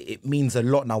it means a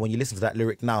lot now when you listen to that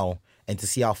lyric now. And to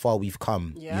see how far we've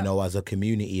come, you know, as a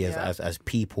community, as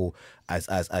people,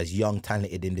 as young,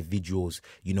 talented individuals,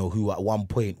 you know, who at one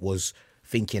point was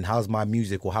thinking, how's my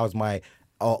music or how's my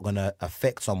art going to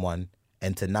affect someone,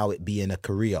 and to now it being a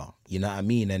career, you know what I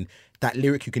mean? And that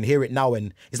lyric, you can hear it now,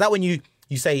 and it's like when you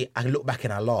say, I look back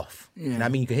and I laugh. You know what I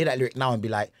mean? You can hear that lyric now and be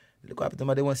like, look what happened to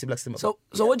them, they want to see blacks.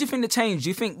 So what do you think the change? Do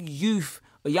you think youth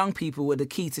or young people were the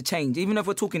key to change? Even if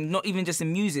we're talking not even just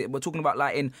in music, we're talking about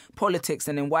like in politics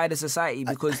and in wider society,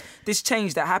 because this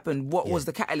change that happened, what was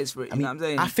the catalyst for it? You know what I'm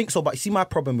saying? I think so, but you see my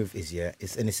problem with is,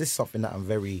 and this is something that I'm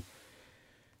very,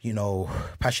 you know,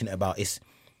 passionate about. Is,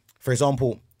 for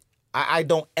example, I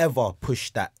don't ever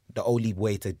push that the only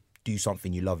way to do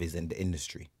something you love is in the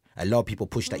industry. A lot of people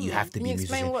push that you have to be a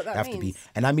musician. What that means?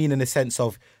 And I mean in the sense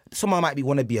of someone might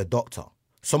want to be a doctor.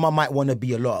 Someone might want to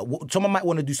be someone might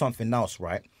want to do something else,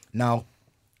 right? Now,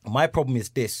 my problem is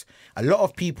this. A lot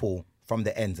of people from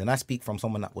the ends, and I speak from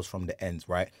someone that was from the ends,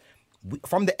 right?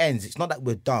 From the ends, it's not that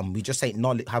we're dumb. We just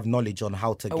ain't have knowledge on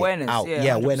how to get out.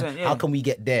 Awareness. How can we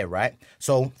get there, right?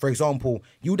 So, for example,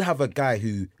 you'd have a guy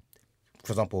who,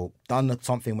 for example, done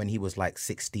something when he was like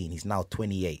 16. He's now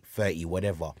 28, 30,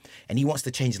 whatever. And he wants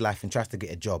to change his life and tries to get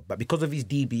a job. But because of his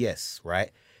DBS, right?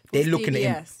 They're looking at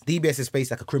him. DBS is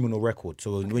based like a criminal record.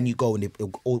 So when you go and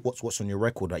what's on your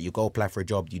record, like you go apply for a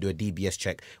job, you do a DBS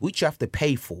check, which you have to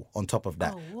pay for on top of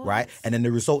that, right? And then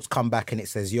the results come back and it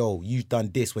says, yo, you've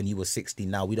done this when you were 16.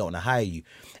 Now we don't want to hire you.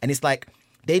 And it's like,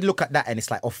 they look at that and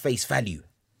it's like off face value.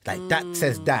 Like that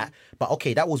says that. But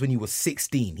okay, that was when you were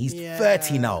 16. He's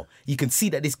 30 now. You can see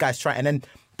that this guy's trying. And then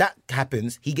that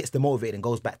happens, he gets demotivated and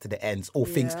goes back to the ends, or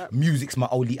thinks music's my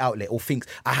only outlet, or thinks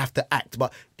I have to act.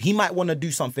 But he might want to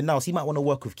do something else. He might want to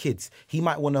work with kids. He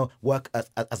might want to work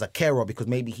as a carer because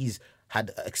maybe he's had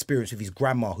experience with his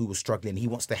grandma who was struggling. He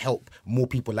wants to help more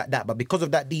people like that. But because of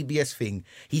that DBS thing,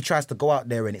 he tries to go out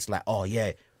there and it's like, oh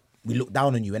yeah, we look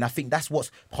down on you. And I think that's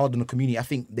what's hard on the community. I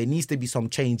think there needs to be some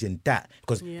change in that,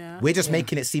 because we're just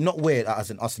making it seem, not we're as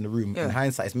in us in the room, in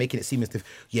hindsight, it's making it seem as if,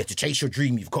 to chase your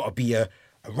dream, you've got to be a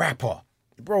rapper.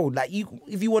 Bro, like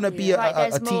if you want to be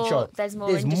a teacher, there's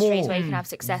more industries where you can have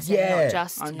success in, not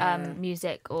just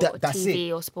music or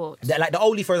TV or sports. Like the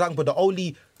only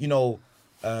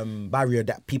barrier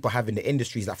that people have in the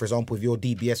industry is like, for example, if your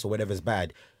DBS or whatever's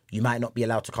bad, you might not be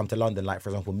allowed to come to London. Like, for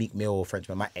example, Meek Mill or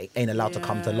Frenchman ain't allowed to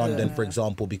come to London, for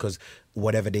example, because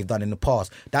whatever they've done in the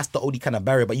past. That's the only kind of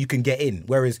barrier, but you can get in.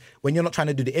 Whereas when you're not trying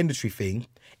to do the industry thing,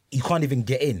 you can't even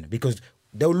get in because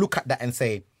they'll look at that and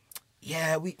say,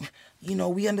 yeah, we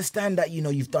understand that,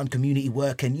 you've done community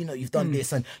work and, you've done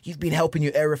this and you've been helping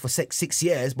your area for 6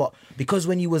 years, but because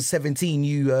when you was 17,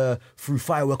 you threw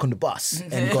firework on the bus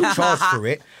and got charged for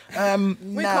it. We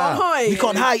can't hide. We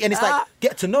can't hide. And it's like,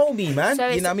 get to know me, man. So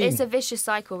you know what I mean? It's a vicious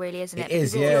cycle, really, isn't it? It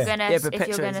is, Because yeah. If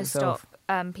you're going to stop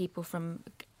people from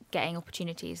getting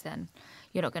opportunities, then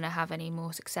you're not going to have any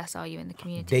more success, are you, in the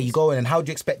community? There you go. And how do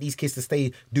you expect these kids to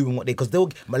stay doing what because a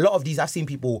lot of these, I've seen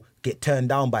people get turned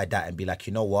down by that and be like,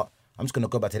 you know what? I'm just going to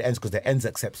go back to the ends because the ends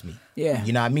accepts me. Yeah.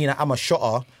 You know what I mean? I'm a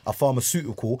shotter, a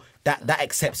pharmaceutical, that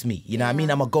accepts me. You know what I mean?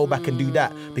 I'm going to go back and do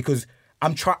that because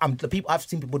I've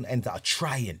seen people in the ends that are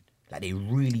trying. Like, they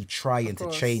really trying to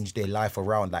change their life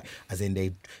around. Like, as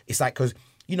in it's like, because,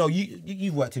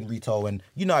 you've worked in retail and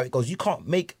you know how it goes. You can't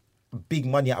make big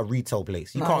money at a retail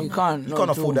place. You can't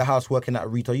afford a house working at a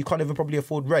retail. You can't even probably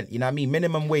afford rent. You know what I mean?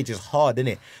 Minimum wage is hard,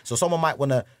 innit? So someone might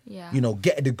want to,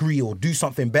 get a degree or do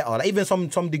something better. Like even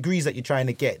some degrees that you're trying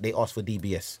to get, they ask for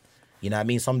DBS. You know what I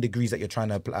mean? Some degrees that you're trying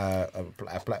to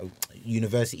apply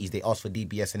universities, they ask for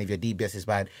DBS, and if your DBS is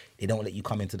bad, they don't let you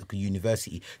come into the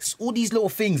university. It's all these little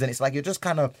things, and it's like you're just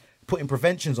kind of putting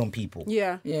preventions on people.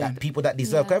 Yeah. Like people that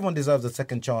deserve, 'cause everyone deserves a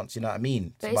second chance, you know what I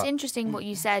mean? But it's interesting what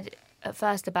you said at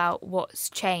first about what's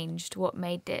changed, what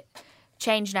made it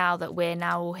change now that we're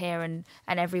now all here and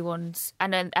everyone's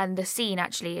and the scene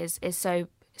actually is so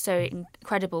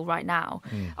incredible right now.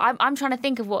 I'm trying to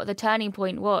think of what the turning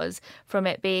point was from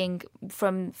it being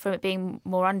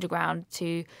more underground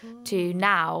to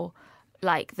now,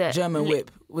 like the German whip,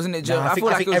 wasn't it? German? I think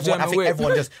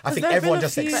everyone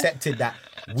just few- accepted that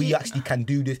we actually can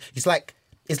do this. It's like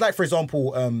for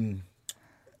example,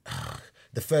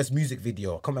 the first music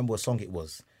video. I can't remember what song it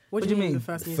was. What do you mean? The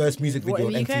first music video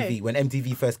on in the UK? MTV. When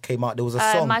MTV first came out, there was a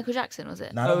song. Michael Jackson, was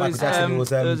it? No, not Michael Jackson. It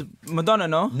was Madonna,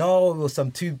 no? No, it was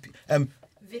some two.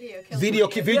 Video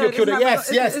killed Yeah, it.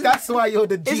 Yes, that's why you're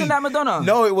the G. Isn't that Madonna?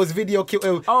 No, it was Video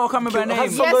Killed. Oh, I can't remember her name.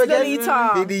 Yes,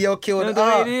 Lolita. Video Killed The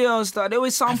radio and stuff. They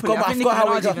always sample it. I think Nicki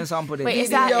Minaj even sampled it. Wait, is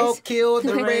Video that Killed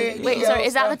the radio. Wait, sorry,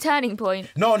 is that the turning point?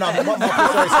 No. Sorry.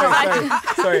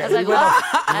 I was like, what?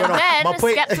 And My then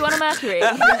point- Skepta on a Mercury.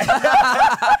 And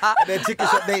then Chicken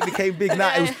Shop Day became big.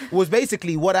 Now it was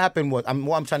basically what happened was.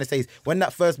 What I'm trying to say is when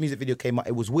that first music video came out,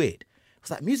 it was weird. It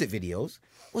was like, music videos?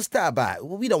 What's that about?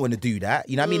 Well, we don't want to do that.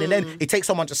 You know what I mean? And then it takes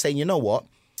someone just saying, you know what?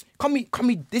 Come me,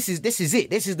 this is it.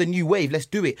 This is the new wave. Let's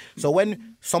do it. So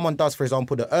when someone does, for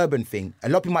example, the urban thing, a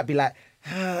lot of people might be like,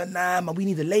 nah, man, we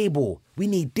need a label. We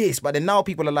need this. But then now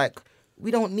people are like,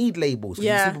 we don't need labels.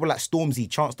 You see people like Stormzy,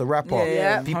 Chance the Rapper.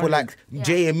 Yeah. People like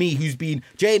JME,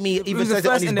 JME even Who's the says it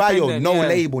on first his bio. independent, No yeah.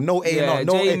 label, no A&R,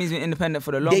 no. JME's been independent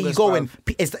for the longest. There you go.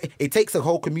 bruv. And it takes a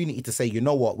whole community to say, you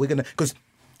know what, we're going to, because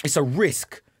it's a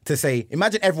risk to say,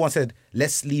 imagine everyone said,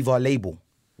 let's leave our label,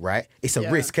 right? It's a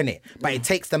risk, isn't it? But it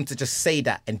takes them to just say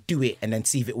that and do it and then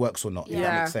see if it works or not. If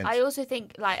that makes sense. I also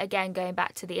think, like, again, going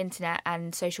back to the internet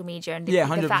and social media and the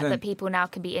 100%. fact that people now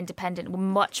can be independent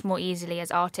much more easily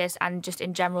as artists and just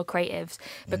in general creatives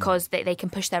because they can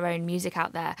push their own music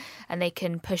out there and they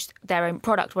can push their own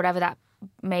product, whatever that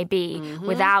may be,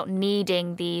 without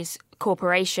needing these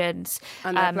corporations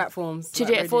And their platforms, to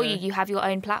like do it for radio. you. You have your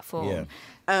own platform.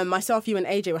 Yeah. Myself, you and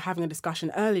AJ were having a discussion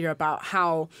earlier about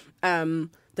how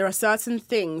there are certain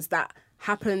things that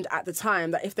happened at the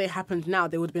time that if they happened now,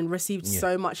 they would have been received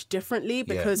so much differently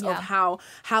because of how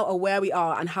aware we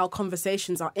are and how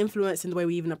conversations are influencing the way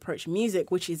we even approach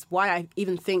music, which is why I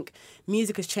even think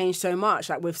music has changed so much.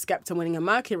 Like with Skepta winning a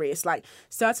Mercury, it's like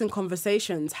certain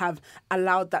conversations have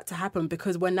allowed that to happen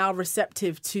because we're now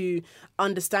receptive to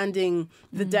understanding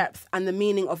the depth and the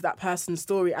meaning of that person's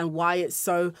story and why it's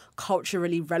so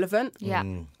culturally relevant. Yeah.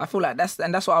 I feel like that's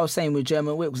what I was saying with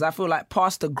German Whip, because I feel like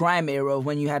past the grime era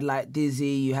when you had like Dizzy,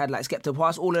 you had like Skepta,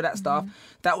 past all of that stuff,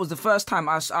 that was the first time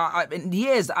I in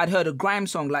years that I'd heard a grime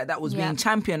song like that was being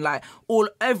championed like all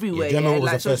everywhere. Yeah, German was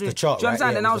like, the first to chart, do you right?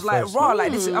 understand? Yeah, And it I was was the like, first raw, one.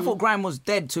 like this. I thought grime was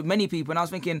dead to many people, and I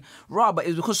was thinking, raw, but it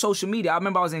was because social media. I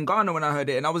remember I was in Ghana when I heard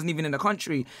it, and I wasn't even in the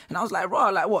country, and I was like, raw,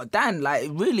 like what, Dan, like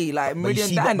really, like But you Million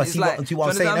see Dan. what, It's see like, what do I'm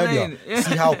you saying understand what I earlier? mean? Yeah.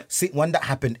 See how when that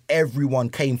happened, everyone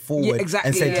came forward exactly,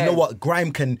 and said, yeah. you know what,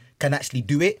 grime can actually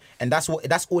do it, and that's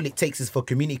all it takes is for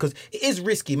community, because it is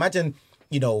risky. Imagine,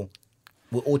 you know,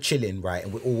 we're all chilling, right,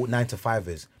 and we're all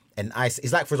 9-to-5ers, and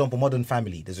it's like, for example, Modern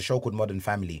Family. There's a show called Modern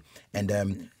Family, and a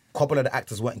couple of the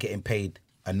actors weren't getting paid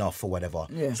enough or whatever.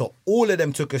 Yeah. So all of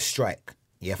them took a strike.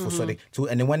 Yeah,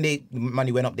 and then when the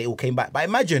money went up, they all came back. But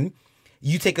imagine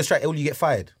you take a strike, all you get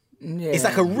fired. Yeah. It's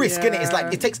like a risk, isn't it? It's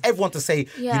like it takes everyone to say,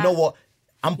 you know what,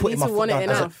 I'm putting my foot down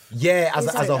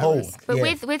as a whole. But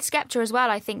with Skepta as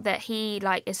well, I think that he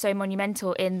like is so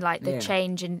monumental in like the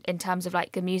change in terms of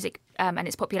like the music and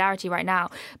its popularity right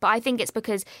now. But I think it's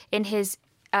because in his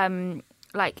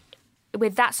like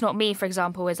with That's Not Me, for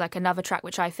example, is like another track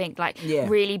which I think like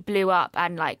really blew up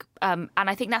and like and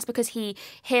I think that's because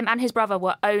him and his brother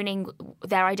were owning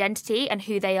their identity and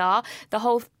who they are. The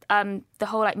whole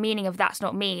like meaning of That's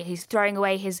Not Me. He's throwing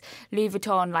away his Louis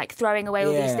Vuitton, like throwing away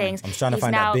all these things. I'm trying to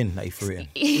find that bin that he threw it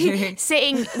in.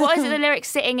 Sitting, what is it, the lyrics?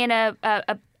 Sitting in a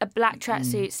black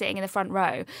tracksuit, sitting in the front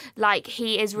row. Like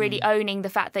he is really owning the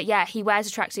fact that he wears a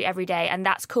tracksuit every day, and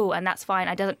that's cool and that's fine.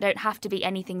 I don't have to be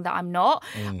anything that I'm not.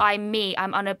 I'm me.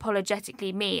 I'm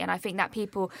unapologetically me, and I think that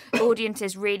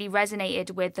audiences really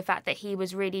resonated with the fact that he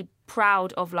was really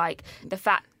proud of like the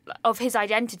fact of his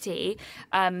identity,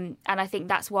 and I think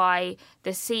that's why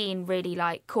the scene really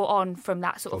like caught on from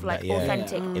that sort of like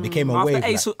authentic. It became a wave.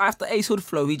 After Ace Hood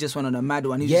Flow, he just went on a mad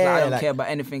one. He's just like, I don't care about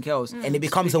anything else. And it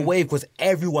becomes a wave because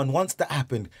everyone, once that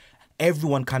happened,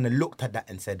 everyone kind of looked at that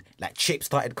and said, like, Chip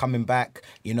started coming back.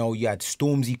 You know, you had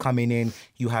Stormzy coming in.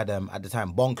 You had, at the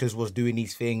time, Bonkers was doing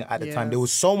his thing. At the time, there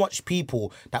was so much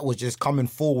people that was just coming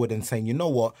forward and saying, you know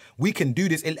what, we can do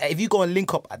this. If you go and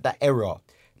link up at that era,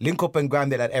 Link Up and Grime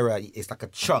Day, that era, it's like a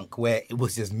chunk where it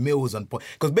was just mills on point.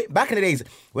 Because back in the days,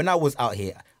 when I was out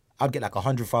here, I'd get like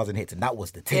 100,000 hits, and that was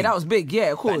the thing. Yeah, that was big.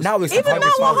 Yeah, of course. Like now it's even like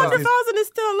now 100,000 is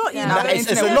still a lot. Yeah.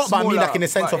 It's a lot, but I mean, like in the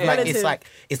sense of like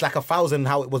it's like 1,000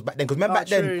 how it was back then. Because remember back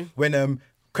then when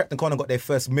Crept and Corner got their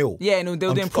first mill. Yeah, and they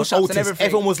were doing push-ups and everything.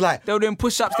 Everyone was like... They were doing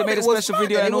push-ups, they made a special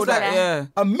video and all that,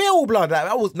 A mill, blood.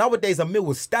 Like, nowadays, a mill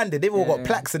was standard. They've all got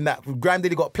plaques and that.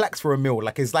 Grandaddy got plaques for a mill.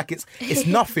 Like, it's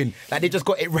nothing. Like, they just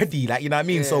got it ready. Like, you know what I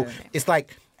mean? Yeah. So, it's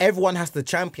like, everyone has to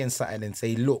champion something and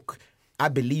say, look, I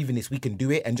believe in this, we can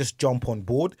do it, and just jump on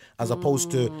board, as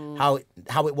opposed to how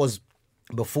it was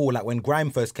before, like when Grime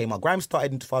first came out. Grime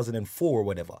started in 2004 or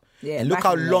whatever. Yeah, and look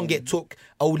how long it took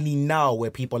only now where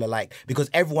people are like,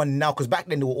 because everyone now, because back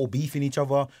then they were all beefing each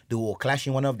other, they were all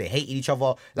clashing one another, they hated each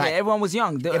other. Like, everyone was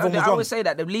young. I always say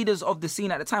that the leaders of the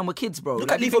scene at the time were kids, bro.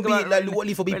 Look at Leafy B, what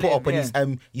Leafy B put up,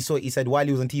 and he said while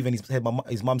he was on TV, and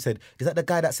his mum said, "Is that the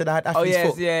guy that said I had Athlete's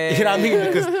foot?" Yeah, you know what I mean?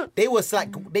 Because they was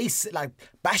like,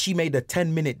 Bashy made a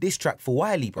 10-minute diss track for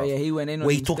Wiley, bro. Yeah, he went in on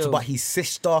where he talks about his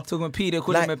sister. Talking about Peter,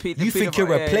 calling him a Peter. You think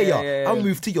you're a player? I'll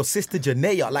move to your sister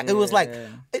Janaea. Like it was like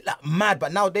mad,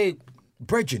 but now they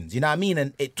brethrens, you know what I mean?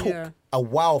 And it took a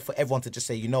while for everyone to just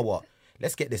say, you know what,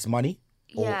 let's get this money,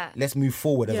 or let's move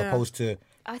forward, as opposed to.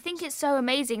 I think it's so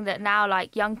amazing that now,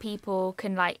 like, young people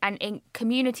can, like, and in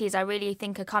communities, I really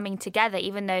think are coming together,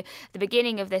 even though the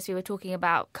beginning of this, we were talking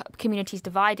about communities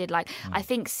divided. Like, I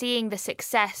think seeing the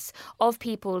success of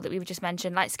people that we've just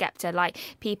mentioned, like Skepta, like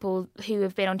people who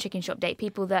have been on Chicken Shop Date,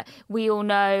 people that we all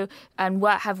know and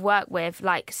have worked with,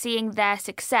 like, seeing their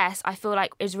success, I feel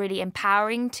like is really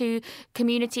empowering to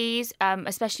communities,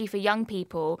 especially for young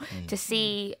people to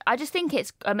see. I just think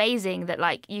it's amazing that,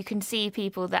 like, you can see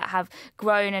people that have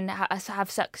grown and have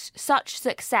such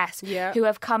success who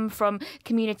have come from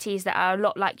communities that are a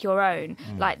lot like your own.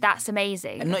 Like, that's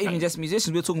amazing. And not even just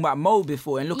musicians. We were talking about Mo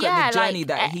before, and look at the journey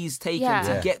that he's taken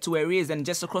to get to where he is. And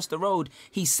just across the road,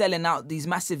 he's selling out these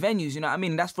massive venues, you know what I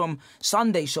mean? That's from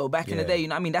Sunday Show back in the day, you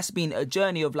know what I mean? That's been a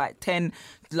journey of like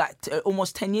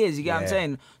almost 10 years, you get what I'm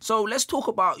saying? So let's talk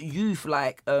about youth,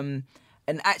 like an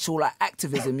actual like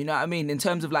activism, you know what I mean? In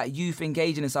terms of like youth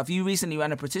engaging and stuff. You recently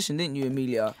ran a petition, didn't you,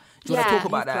 Amelia? Do you want to talk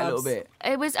about that a little bit?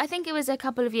 I think it was a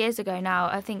couple of years ago now.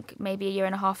 I think maybe a year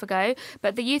and a half ago.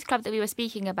 But the youth club that we were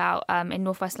speaking about in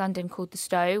Northwest London, called The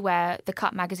Stow, where the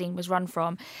Cut magazine was run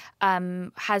from,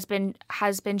 has been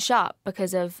shut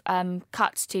because of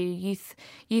cuts to youth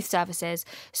services.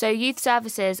 So youth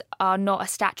services are not a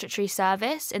statutory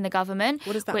service in the government.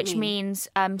 What does that which mean? Means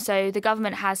so the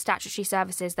government has statutory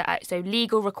services that are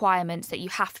legal requirements that you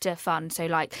have to fund. So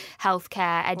like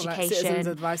healthcare, education, like Citizens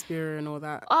Advice Bureau and all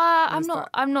that. I'm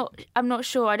not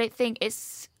sure. I don't think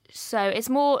it's so. It's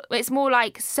more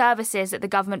like services that the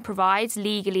government provides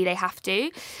legally. They have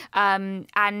to,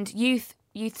 and youth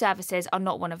services are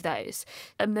not one of those.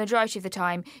 The majority of the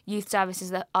time, youth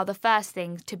services are the first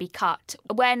thing to be cut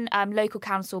when local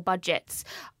council budgets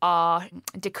are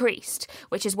decreased,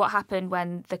 which is what happened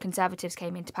when the Conservatives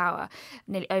came into power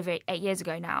nearly over 8 years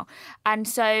ago now. And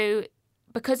so,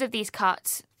 because of these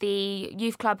cuts, the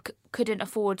youth club couldn't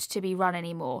afford to be run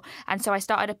anymore. And so I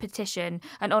started a petition,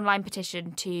 an online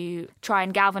petition, to try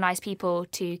and galvanise people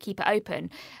to keep it open.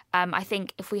 I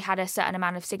think if we had a certain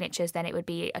amount of signatures, then it would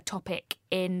be a topic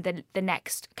in the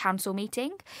next council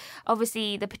meeting.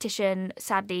 Obviously, the petition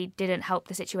sadly didn't help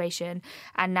the situation.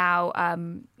 And now,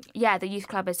 the youth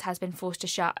club has been forced to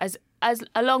shut, as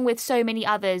along with so many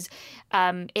others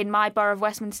in my borough of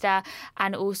Westminster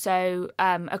and also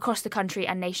across the country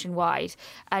and nationwide.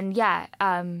 And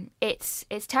it's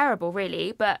terrible,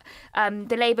 really. But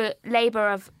the Labour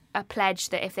have a pledge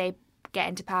that if they get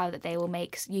into power, that they will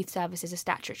make youth services a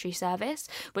statutory service,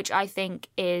 which I think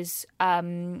is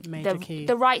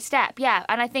the right step. Yeah,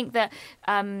 and I think that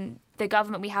the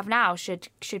government we have now should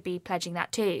be pledging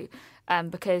that too,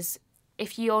 because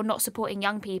if you're not supporting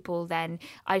young people, then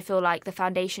I feel like the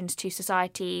foundations to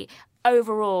society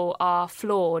overall are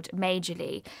flawed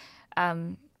majorly.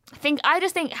 I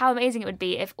just think how amazing it would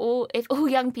be if all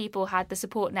young people had the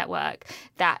support network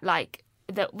that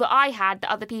I had, that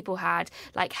other people had,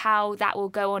 like how that will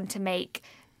go on to make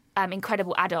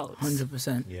incredible adults.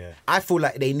 100%. Yeah, I feel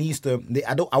like they needs to.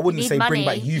 I wouldn't say money. bring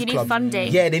back youth You need clubs.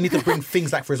 funding. Yeah, they need to bring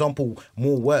things like, for example,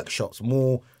 more workshops,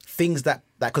 more things that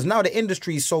because now the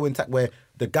industry is so intact where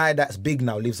the guy that's big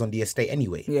now lives on the estate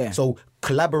anyway. Yeah. So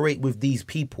collaborate with these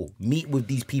people, meet with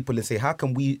these people, and say, how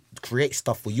can we create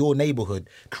stuff for your neighborhood,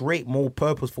 create more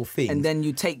purposeful things, And then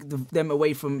you take them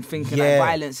away from thinking Yeah. like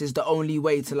violence is the only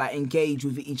way to like engage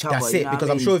with each other. That's you it. know Because what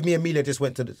I I'm mean? sure if me and Amelia just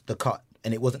went to the cut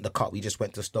and it wasn't the cut, we just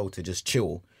went to Stowe to just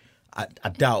chill. I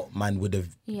doubt man would have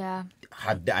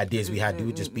had the ideas we had. It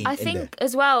would just be I in think there.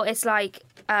 as well, it's like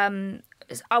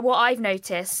what I've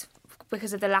noticed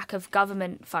because of the lack of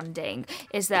government funding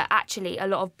is that actually a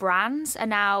lot of brands are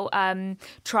now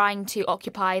trying to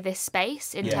occupy this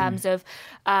space in terms of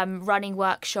running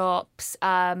workshops,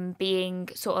 being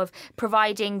sort of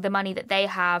providing the money that they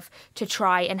have to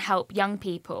try and help young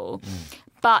people.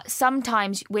 But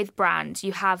sometimes with brands,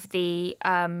 you have the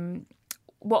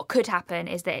what could happen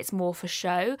is that it's more for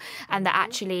show and that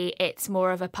actually it's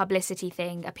more of a publicity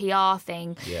thing, a PR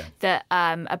thing, that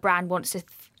a brand wants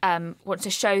to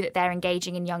show that they're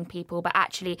engaging in young people, but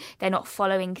actually they're not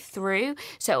following through.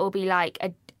 So it will be like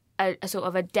a sort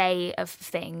of a day of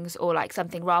things or like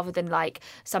something rather than like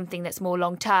something that's more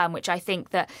long term, which I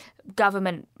think that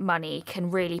government money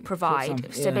can really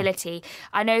provide stability.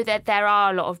 I know that there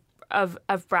are a lot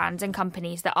of brands and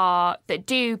companies that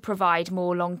do provide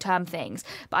more long-term things,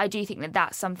 but I do think that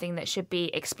that's something that should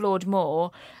be explored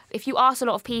more. If you ask a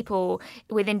lot of people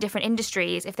within different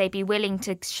industries if they'd be willing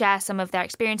to share some of their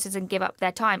experiences and give up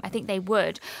their time, I think they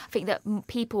would. I think that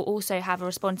people also have a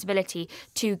responsibility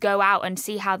to go out and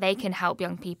see how they can help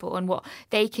young people and what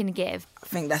they can give. I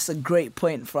think that's a great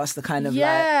point for us to kind of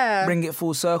like bring it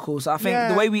full circle. So I think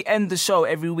the way we end the show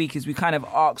every week is we kind of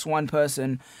ask one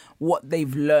person what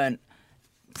they've learned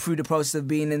through the process of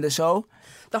being in the show.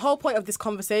 The whole point of this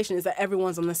conversation is that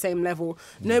everyone's on the same level.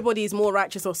 Nobody is more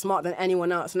righteous or smart than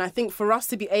anyone else. And I think for us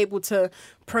to be able to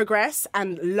progress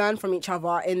and learn from each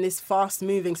other in this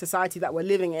fast-moving society that we're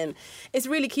living in, it's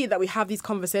really key that we have these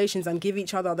conversations and give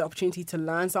each other the opportunity to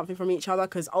learn something from each other,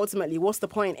 because ultimately, what's the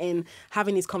point in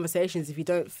having these conversations if you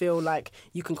don't feel like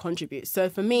you can contribute? So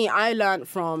for me, I learned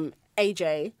from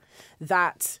AJ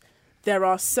that there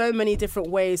are so many different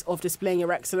ways of displaying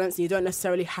your excellence, and you don't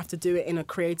necessarily have to do it in a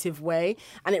creative way.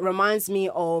 And it reminds me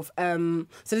of so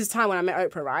this is time when I met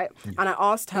Oprah, right? And I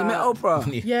asked her. You met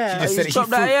Oprah? Yeah. She just said it. Drop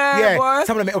She that, threw- boy.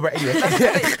 Someone met Oprah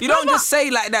anyway. You don't just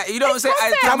say like that. You don't say.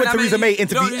 Someone Theresa May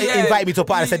invited me to a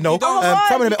party. I said no.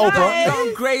 Someone met You Oprah.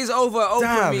 don't graze over Oprah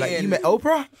Damn, meeting. like you met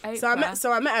Oprah?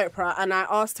 So I met Oprah and I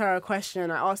asked her a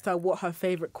question. I asked her what her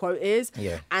favourite quote is.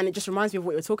 Yeah. And it just reminds me of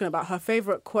what you were talking about. Her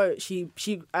favourite quote, she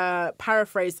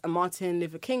paraphrased a Martin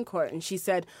Luther King quote, and she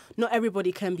said, not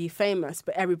everybody can be famous,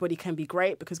 but everybody can be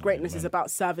great, because greatness is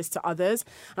about service to others.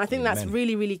 And I think that's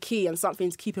really, really key and something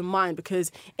to keep in mind,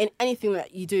 because in anything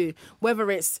that you do,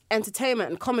 whether it's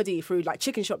entertainment and comedy through like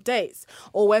Chicken Shop Dates,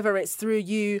 or whether it's through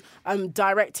you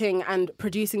directing and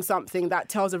producing something that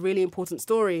tells a really important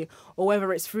story, or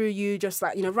whether it's through you just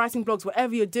like, writing blogs,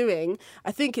 whatever you're doing,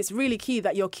 I think it's really key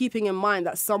that you're keeping in mind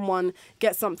that someone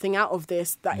gets something out of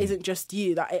this that isn't just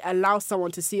you, that it allows someone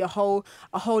to see a whole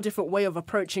different way of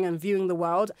approaching and viewing the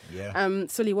world. Yeah.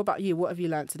 Sully, what about you? What have you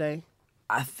learned today?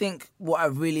 I think what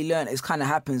I've really learned is kind of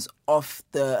happens off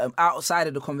the outside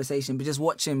of the conversation, but just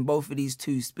watching both of these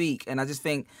two speak. And I just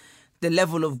think the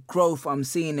level of growth I'm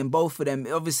seeing in both of them.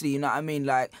 Obviously, you know what I mean?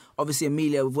 Like, obviously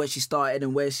Amelia with where she started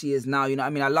and where she is now, you know what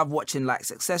I mean? I love watching like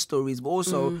success stories, but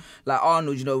also like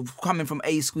Arnold, you know, coming from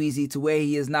A-Squeezy to where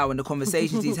he is now and the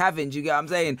conversations he's having, do you get what I'm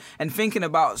saying? And thinking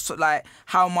about like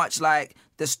how much like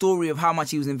the story of how much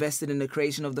he was invested in the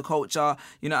creation of the culture,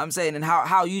 you know what I'm saying, and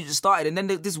how you just started. And then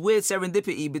this weird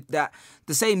serendipity that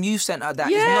the same youth centre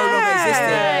that is no longer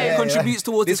existing contributes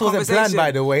towards this conversation. Wasn't planned,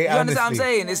 by the way. You understand what I'm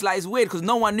saying? It's like, it's weird because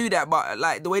no one knew that, but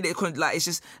like the way they couldn't, like, it's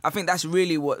just, I think that's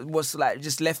really what's like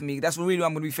just left me. That's really what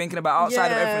I'm going to be thinking about outside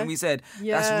of everything we said.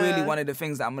 That's really one of the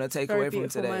things that I'm going to take away from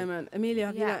today. Moment. Amelia,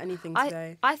 have you learned anything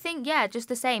today? I think, just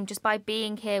the same, just by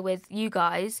being here with you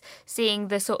guys, seeing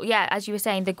the sort, as you were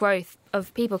saying, the growth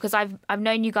of people, because I've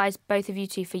known you guys, both of you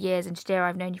two, for years, and Shadira,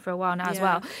 I've known you for a while now as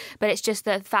well. But it's just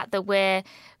the fact that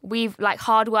we've like,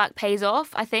 hard work pays off.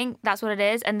 I think that's what it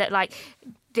is, and that like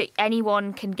that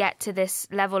anyone can get to this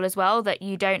level as well, that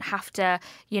you don't have to,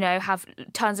 you know, have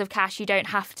tons of cash, you don't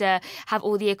have to have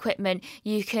all the equipment,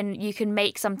 you can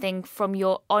make something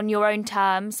on your own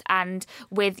terms and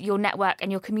with your network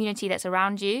and your community that's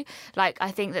around you. Like,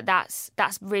 I think that's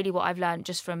really what I've learned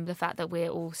just from the fact that we're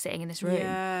all sitting in this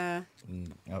room.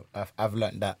 I've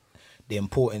learned that the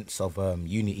importance of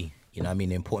unity, you know what I mean,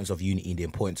 the importance of unity, the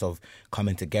importance of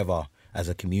coming together as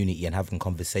a community and having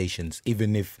conversations,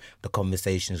 even if the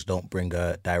conversations don't bring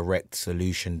a direct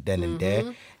solution then and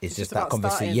there. It's just that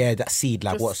conversation. Yeah, that seed,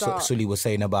 like just what Sully was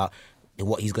saying about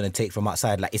what he's going to take from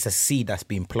outside. Like, it's a seed that's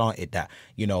been planted that,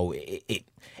 you know, it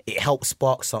helps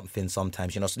spark something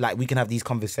sometimes, you know. So, like, we can have these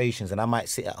conversations and I might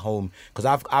sit at home, because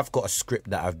I've got a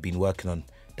script that I've been working on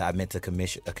that I meant to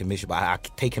commission, but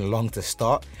I've taken long to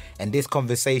start. And this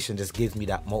conversation just gives me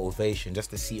that motivation just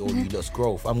to see all you lot's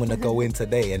growth. I'm going to go in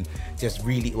today and just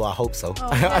really, I hope so. Oh,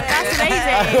 that's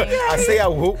amazing. I say I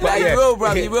hope, but you will,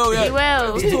 bro. You will. You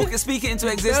will. Speak it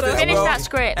into existence. Finish that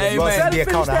script. The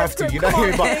account I have to, you know.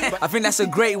 I think that's a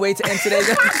great way to end today's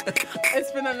episode.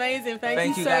 It's been amazing.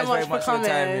 Thank you so guys much very much for coming.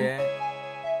 For your time,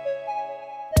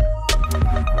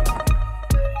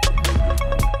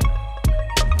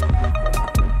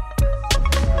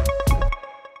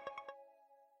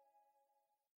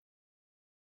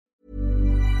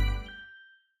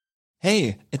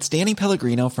 Hey, it's Danny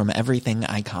Pellegrino from Everything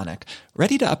Iconic.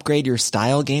 Ready to upgrade your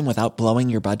style game without blowing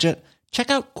your budget?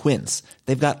 Check out Quince.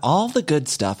 They've got all the good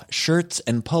stuff, shirts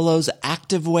and polos,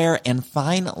 activewear, and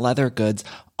fine leather goods,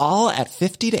 all at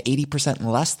 50 to 80%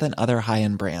 less than other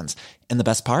high-end brands. And the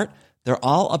best part? They're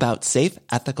all about safe,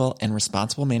 ethical, and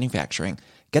responsible manufacturing.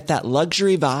 Get that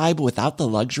luxury vibe without the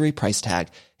luxury price tag.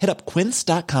 Hit up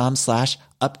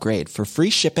quince.com/upgrade for free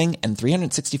shipping and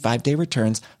 365-day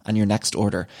returns on your next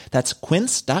order. That's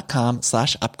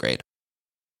quince.com/upgrade.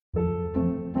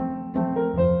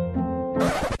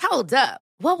 Hold up.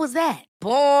 What was that?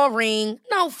 Boring.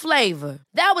 No flavor.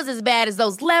 That was as bad as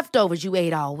those leftovers you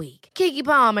ate all week. Keke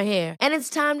Palmer here. And it's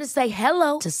time to say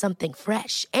hello to something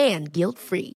fresh and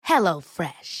guilt-free. Hello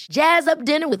Fresh. Jazz up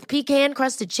dinner with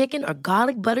pecan-crusted chicken or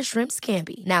garlic butter shrimp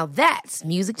scampi. Now that's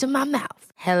music to my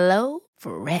mouth. Hello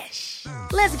Fresh.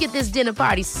 Let's get this dinner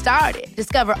party started.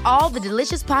 Discover all the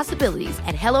delicious possibilities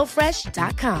at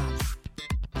HelloFresh.com.